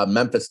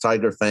 Memphis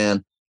Tiger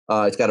fan.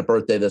 He's got a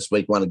birthday this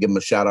week. Want to give him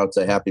a shout out,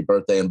 say happy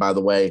birthday. And by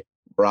the way,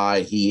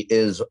 Bry, he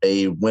is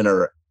a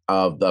winner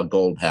of the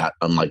gold hat,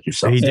 unlike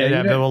yourself. He did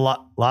have a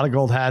lot of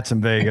gold hats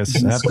in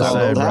Vegas. I have to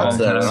say, hats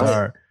there,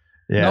 right?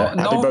 Yeah.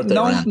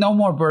 No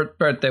more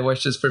birthday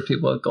wishes for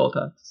people with gold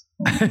hats.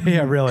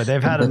 Yeah, really.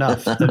 They've had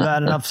enough. They've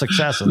had enough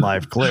success in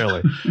life,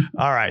 clearly.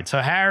 All right. So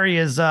Harry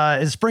is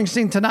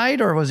Springsteen tonight,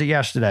 or was it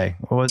yesterday?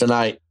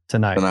 Tonight.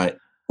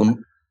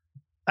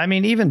 I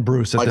mean, even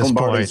Bruce at Michael this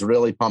Lombardi's point,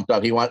 really pumped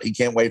up. He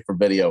can't wait for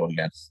video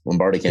again.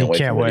 Lombardi can't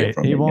wait.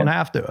 He won't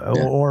have to.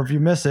 Yeah. Or if you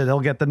miss it, he'll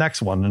get the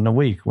next one in a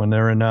week when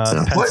they're in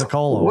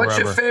Pensacola. What's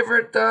your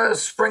favorite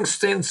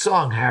Springsteen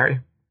song, Harry?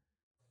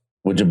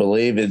 Would you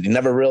believe it? He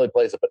never really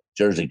plays it, but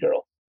Jersey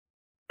Girl.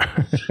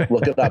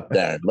 Look it up,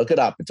 Darren. Look it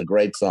up. It's a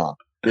great song.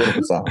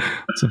 Beautiful song.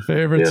 It's a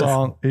favorite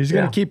song. He's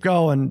going to keep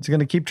going. He's going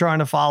to keep trying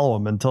to follow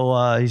him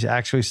until he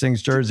actually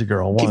sings Jersey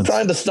Girl once. Keep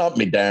trying to stump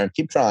me, Darren.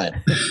 Keep trying.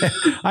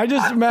 I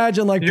just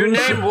imagine like you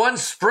name one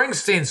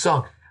Springsteen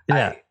song.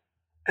 Yeah.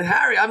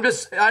 Harry,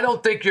 I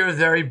don't think you're a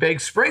very big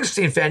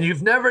Springsteen fan.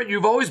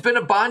 You've always been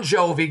a Bon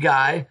Jovi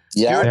guy.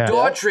 Yeah. You're a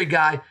Daughtry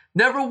guy.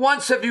 Never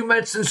once have you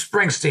mentioned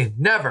Springsteen.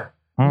 Never.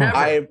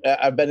 Never.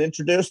 I've been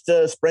introduced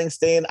to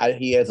Springsteen.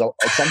 He has some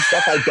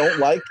stuff I don't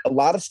like. A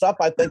lot of stuff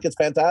I think is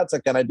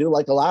fantastic, and I do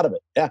like a lot of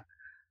it. Yeah.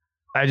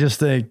 I just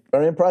think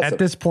very impressive at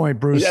this point,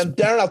 Bruce. And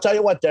Darren, I'll tell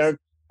you what, Darren.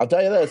 I'll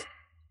tell you this.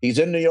 He's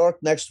in New York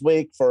next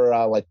week for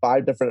like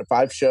 5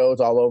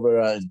 shows all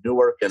over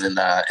Newark and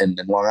in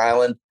Long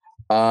Island.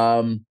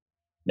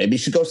 Maybe you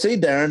should go see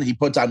Darren. He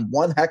puts on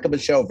one heck of a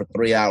show for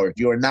 3 hours.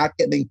 You are not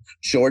getting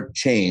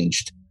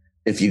shortchanged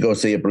if you go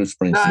see a Bruce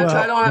Springsteen. No,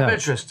 I don't have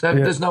interest.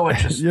 There's no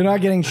interest. You're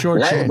not getting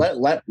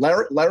shortchanged.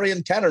 Larry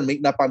and Ken are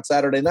meeting up on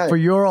Saturday night. For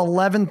your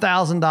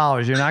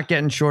 $11,000, you're not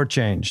getting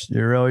shortchanged.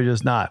 You're really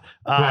just not.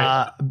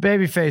 Right.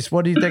 Babyface,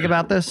 what do you think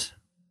about this?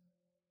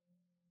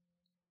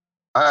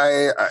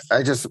 I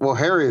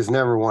Harry has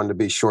never wanted to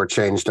be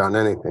shortchanged on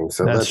anything.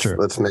 So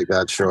let's make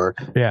that sure.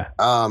 Yeah.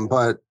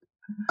 But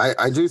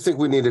I do think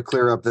we need to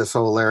clear up this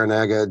whole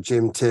Larinaga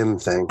Jim Tim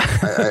thing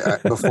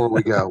before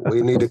we go.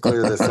 We need to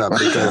clear this up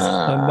because it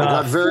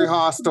got very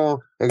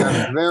hostile. It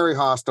got very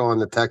hostile on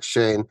the text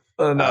chain.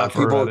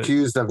 People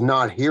accused of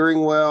not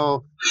hearing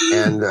well,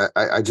 and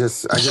I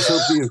just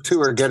hope these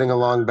two are getting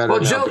along better.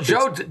 Well,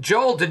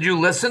 Joel, did you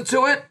listen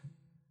to it?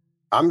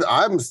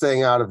 I'm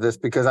staying out of this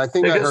because I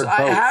think because I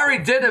heard both. Harry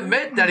did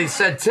admit that he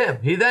said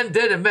Tim. He then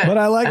did admit. But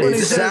I like when It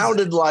he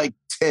sounded like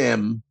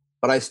Tim,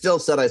 but I still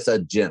said I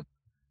said Jim.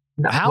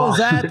 How is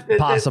that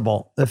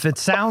possible? If it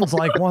sounds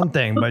like one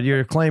thing, but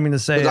you're claiming to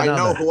say another.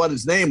 I know what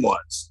his name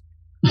was.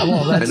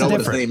 Well, that's I know different.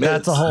 what his name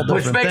That's is. a whole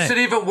different Which makes thing.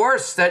 it even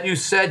worse that you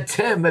said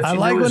Tim. If I you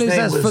like knew when his he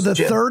name says was for the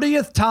Jim.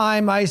 30th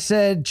time I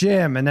said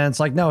Jim, and then it's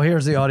like, no,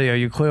 here's the audio.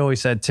 You clearly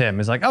said Tim.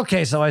 He's like,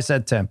 okay, so I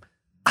said Tim.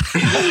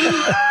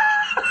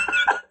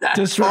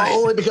 Just right.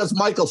 Only because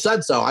Michael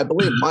said so. I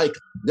believe Mike.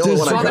 The only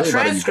It's one I on the believe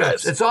out of you transcript.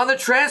 guys. It's on the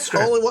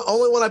transcript.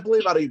 Only one I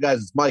believe out of you guys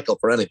is Michael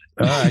for anything.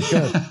 All right,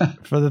 good.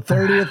 For the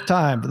 30th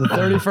time, for the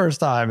 31st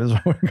time is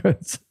what we're good.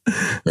 It's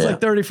like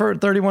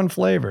 31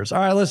 flavors. All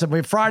right, listen, we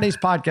have Friday's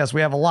podcast.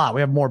 We have a lot. We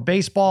have more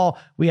baseball.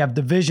 We have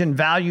division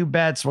value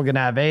bets. We're going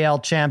to have AL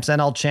champs,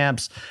 NL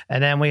champs,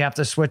 and then we have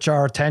to switch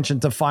our attention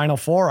to Final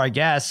Four, I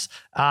guess.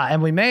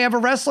 And we may have a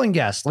wrestling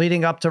guest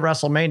leading up to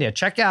WrestleMania.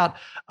 Check out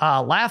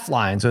Laugh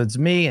Line. So it's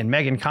me and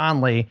Megan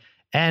Conley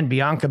and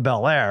Bianca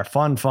Belair.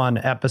 Fun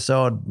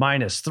episode.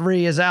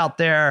 -3 is out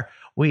there.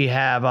 We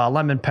have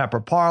Lemon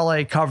Pepper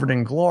Parlay, Covered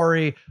in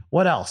Glory.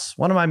 What else?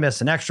 What am I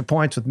missing? Extra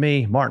Points with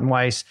me, Martin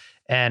Weiss,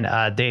 and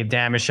Dave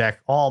Damashek.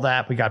 All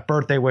that. We got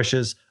birthday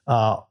wishes.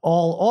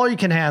 All you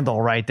can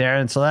handle right there.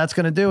 And so that's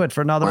going to do it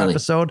for another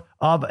episode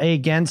of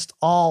Against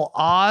All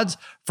Odds.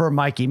 For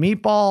Mikey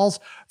Meatballs,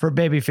 for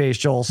Babyface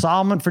Joel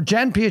Solomon, for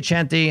Jen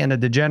Piacenti, and the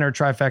degenerate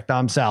trifecta,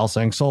 I'm Sal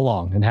saying so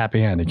long and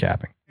happy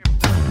handicapping.